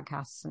listening to the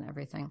podcasts and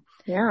everything.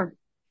 Yeah.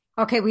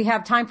 Okay. We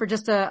have time for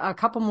just a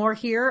couple more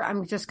here.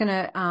 I'm just going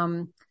to,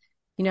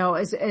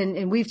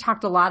 and we've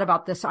talked a lot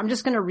about this. So I'm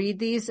just going to read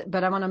these,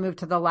 but I want to move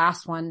to the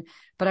last one,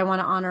 but I want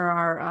to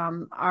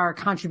honor our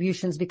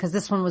contributions, because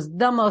this one was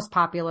the most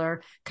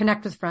popular.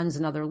 Connect with friends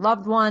and other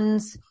loved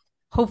ones.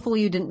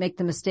 Hopefully you didn't make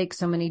the mistake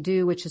so many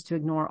do, which is to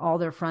ignore all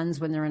their friends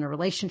when they're in a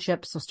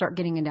relationship. So start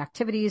getting into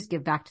activities,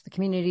 give back to the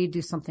community,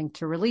 do something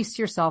to release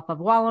yourself of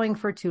wallowing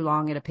for too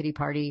long at a pity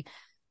party.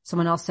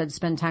 Someone else said,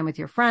 spend time with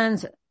your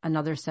friends.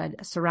 Another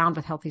said, surround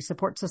with healthy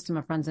support system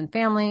of friends and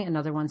family.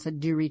 Another one said,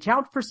 do reach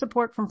out for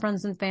support from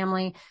friends and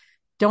family.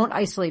 Don't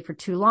isolate for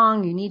too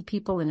long. You need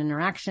people and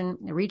interaction.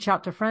 Reach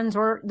out to friends,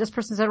 or this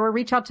person said, or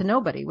reach out to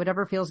nobody.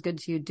 Whatever feels good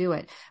to you, do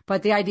it.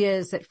 But the idea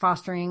is that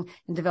fostering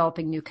and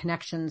developing new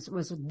connections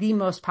was the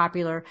most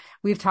popular.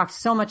 We've talked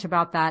so much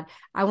about that.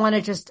 I want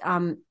to just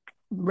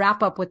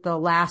wrap up with the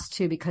last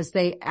two because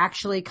they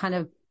actually kind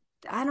of,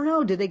 I don't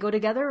know, do they go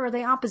together or are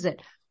they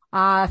opposite?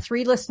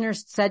 3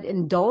 listeners said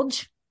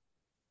indulge.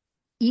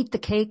 Eat the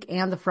cake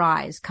and the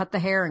fries, cut the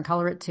hair and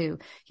color it too.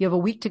 You have a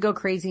week to go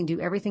crazy and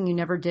do everything you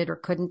never did or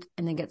couldn't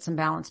and then get some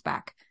balance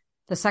back.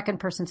 The second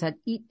person said,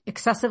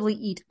 excessively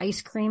eat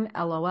ice cream,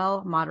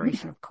 LOL,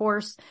 moderation, of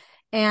course.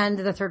 And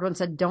the third one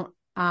said, don't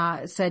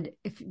numb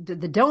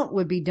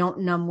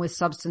with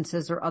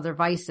substances or other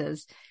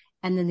vices.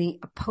 And then the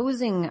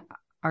opposing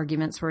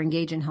arguments were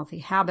engage in healthy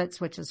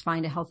habits, which is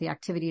find a healthy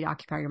activity to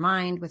occupy your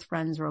mind with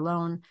friends or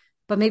alone,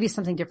 but maybe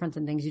something different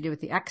than things you do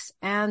with the X.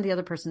 And the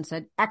other person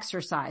said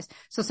exercise.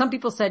 So some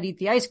people said eat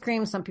the ice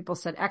cream. Some people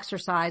said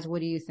exercise. What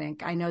do you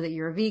think? I know that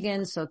you're a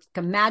vegan, so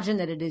imagine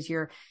that it is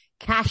your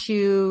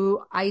cashew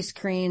ice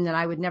cream that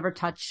I would never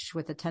touch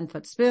with a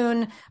 10-foot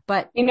spoon.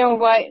 But you know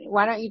what?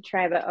 Why don't you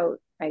try the oat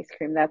ice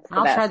cream? That's the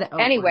I'll best. try the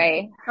oat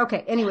anyway. One.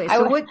 Okay. Anyway,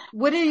 so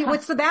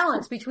what's the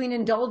balance between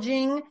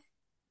indulging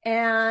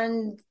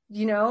and,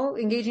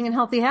 engaging in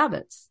healthy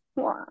habits?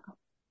 Wow.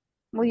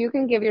 Well, you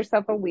can give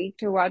yourself a week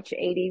to watch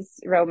 80s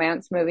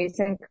romance movies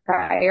and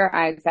cry your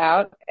eyes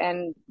out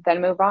and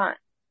then move on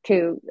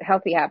to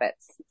healthy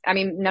habits. I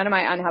mean, none of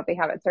my unhealthy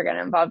habits are going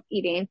to involve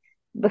eating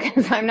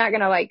because I'm not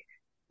going to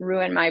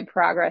ruin my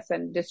progress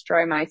and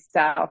destroy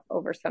myself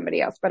over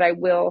somebody else, but I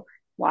will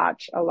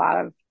watch a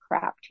lot of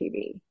crap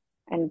TV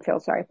and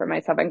feel sorry for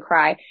myself and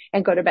cry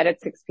and go to bed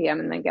at 6 p.m.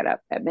 and then get up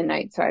at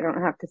midnight. So I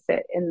don't have to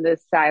sit in the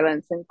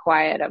silence and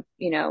quiet of,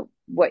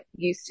 what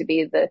used to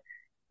be the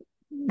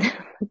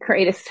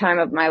greatest time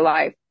of my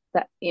life,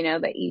 that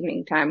the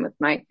evening time with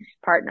my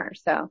partner.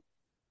 So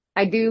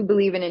I do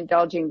believe in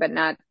indulging, but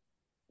not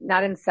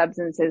in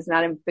substances,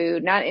 not in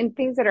food, not in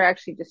things that are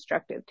actually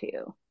destructive to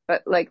you,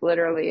 but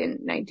literally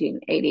in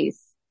 1980s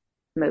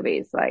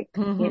movies,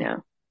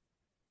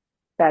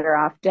 Better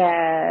Off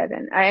Dead,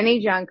 and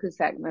any John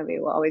Cusack movie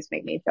will always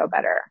make me feel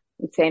better.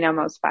 And St.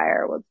 Elmo's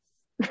Fire will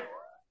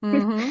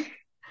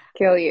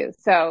kill you.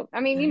 So I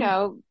mean,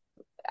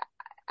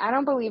 I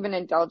don't believe in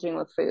indulging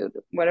with food.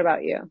 What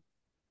about you?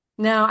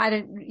 No, I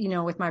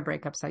didn't, with my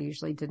breakups, I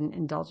usually didn't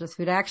indulge with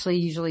food. I actually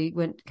usually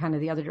went kind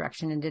of the other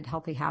direction and did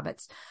healthy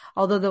habits.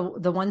 Although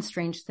the one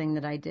strange thing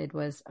that I did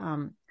was,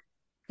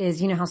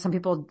 is how some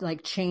people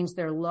change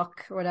their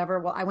look or whatever.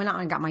 Well, I went out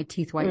and got my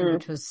teeth whitened,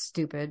 which was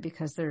stupid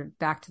because they're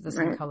back to the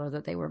same color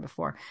that they were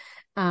before.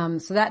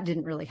 So that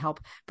didn't really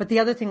help. But the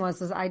other thing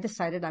was I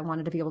decided I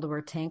wanted to be able to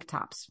wear tank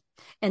tops,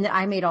 and that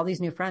I made all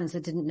these new friends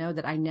that didn't know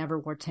that I never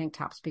wore tank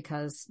tops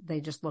because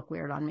they just look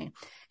weird on me.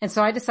 And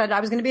so I decided I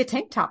was going to be a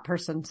tank top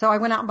person. So I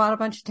went out and bought a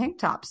bunch of tank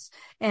tops.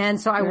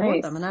 And so I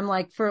wore them, and I'm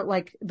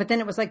but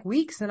then it was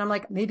weeks, and I'm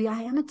maybe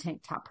I am a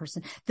tank top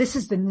person. This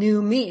is the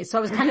new me. So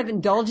I was kind of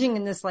indulging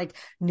in this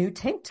new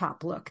tank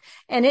top look,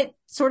 and it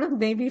sort of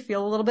made me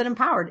feel a little bit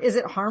empowered. Is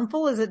it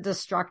harmful? Is it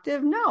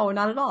destructive? No,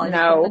 not at all. I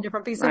just put on a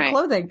different piece of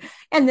clothing.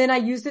 And then I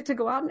used it to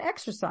go out and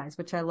exercise,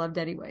 which I loved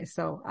anyway.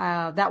 So,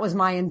 that was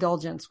my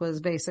indulgence, was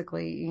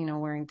basically,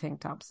 wearing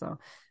tank tops. So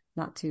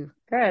not too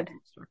good,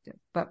 destructive,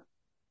 but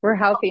we're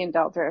healthy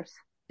indulgers.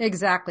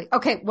 Exactly.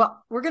 Okay.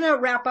 Well, we're going to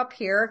wrap up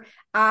here.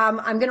 I'm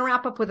going to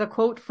wrap up with a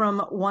quote from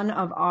one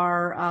of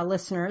our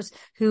listeners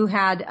who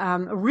had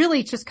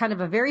really just kind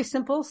of a very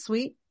simple,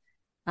 sweet,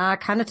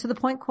 kind of to the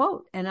point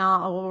quote. And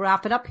I'll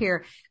wrap it up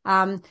here.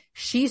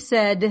 She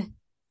said,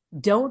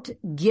 "Don't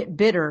get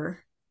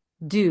bitter,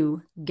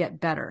 do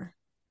get better."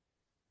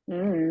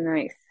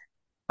 Nice.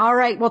 All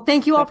right. Well,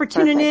 thank you all for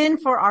tuning in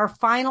for our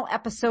final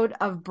episode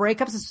of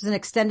Breakups. This was an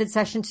extended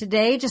session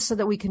today, just so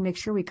that we can make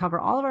sure we cover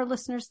all of our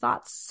listeners'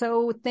 thoughts.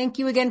 So thank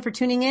you again for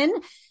tuning in.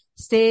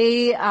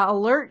 Stay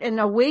alert and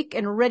awake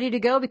and ready to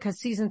go, because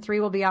season 3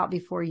 will be out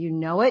before you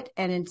know it.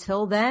 And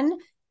until then,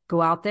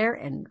 go out there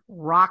and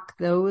rock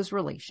those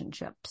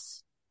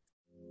relationships.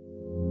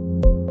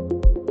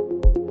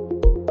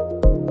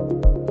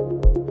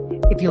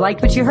 If you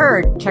liked what you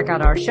heard, check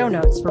out our show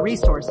notes for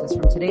resources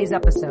from today's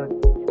episode.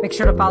 Make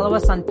sure to follow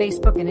us on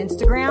Facebook and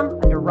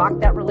Instagram under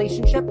Rock That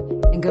Relationship,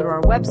 and go to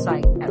our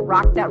website at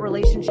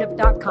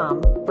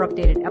rockthatrelationship.com for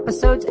updated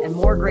episodes and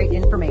more great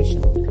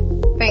information.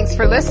 Thanks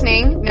for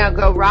listening. Now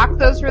go rock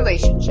those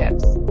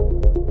relationships.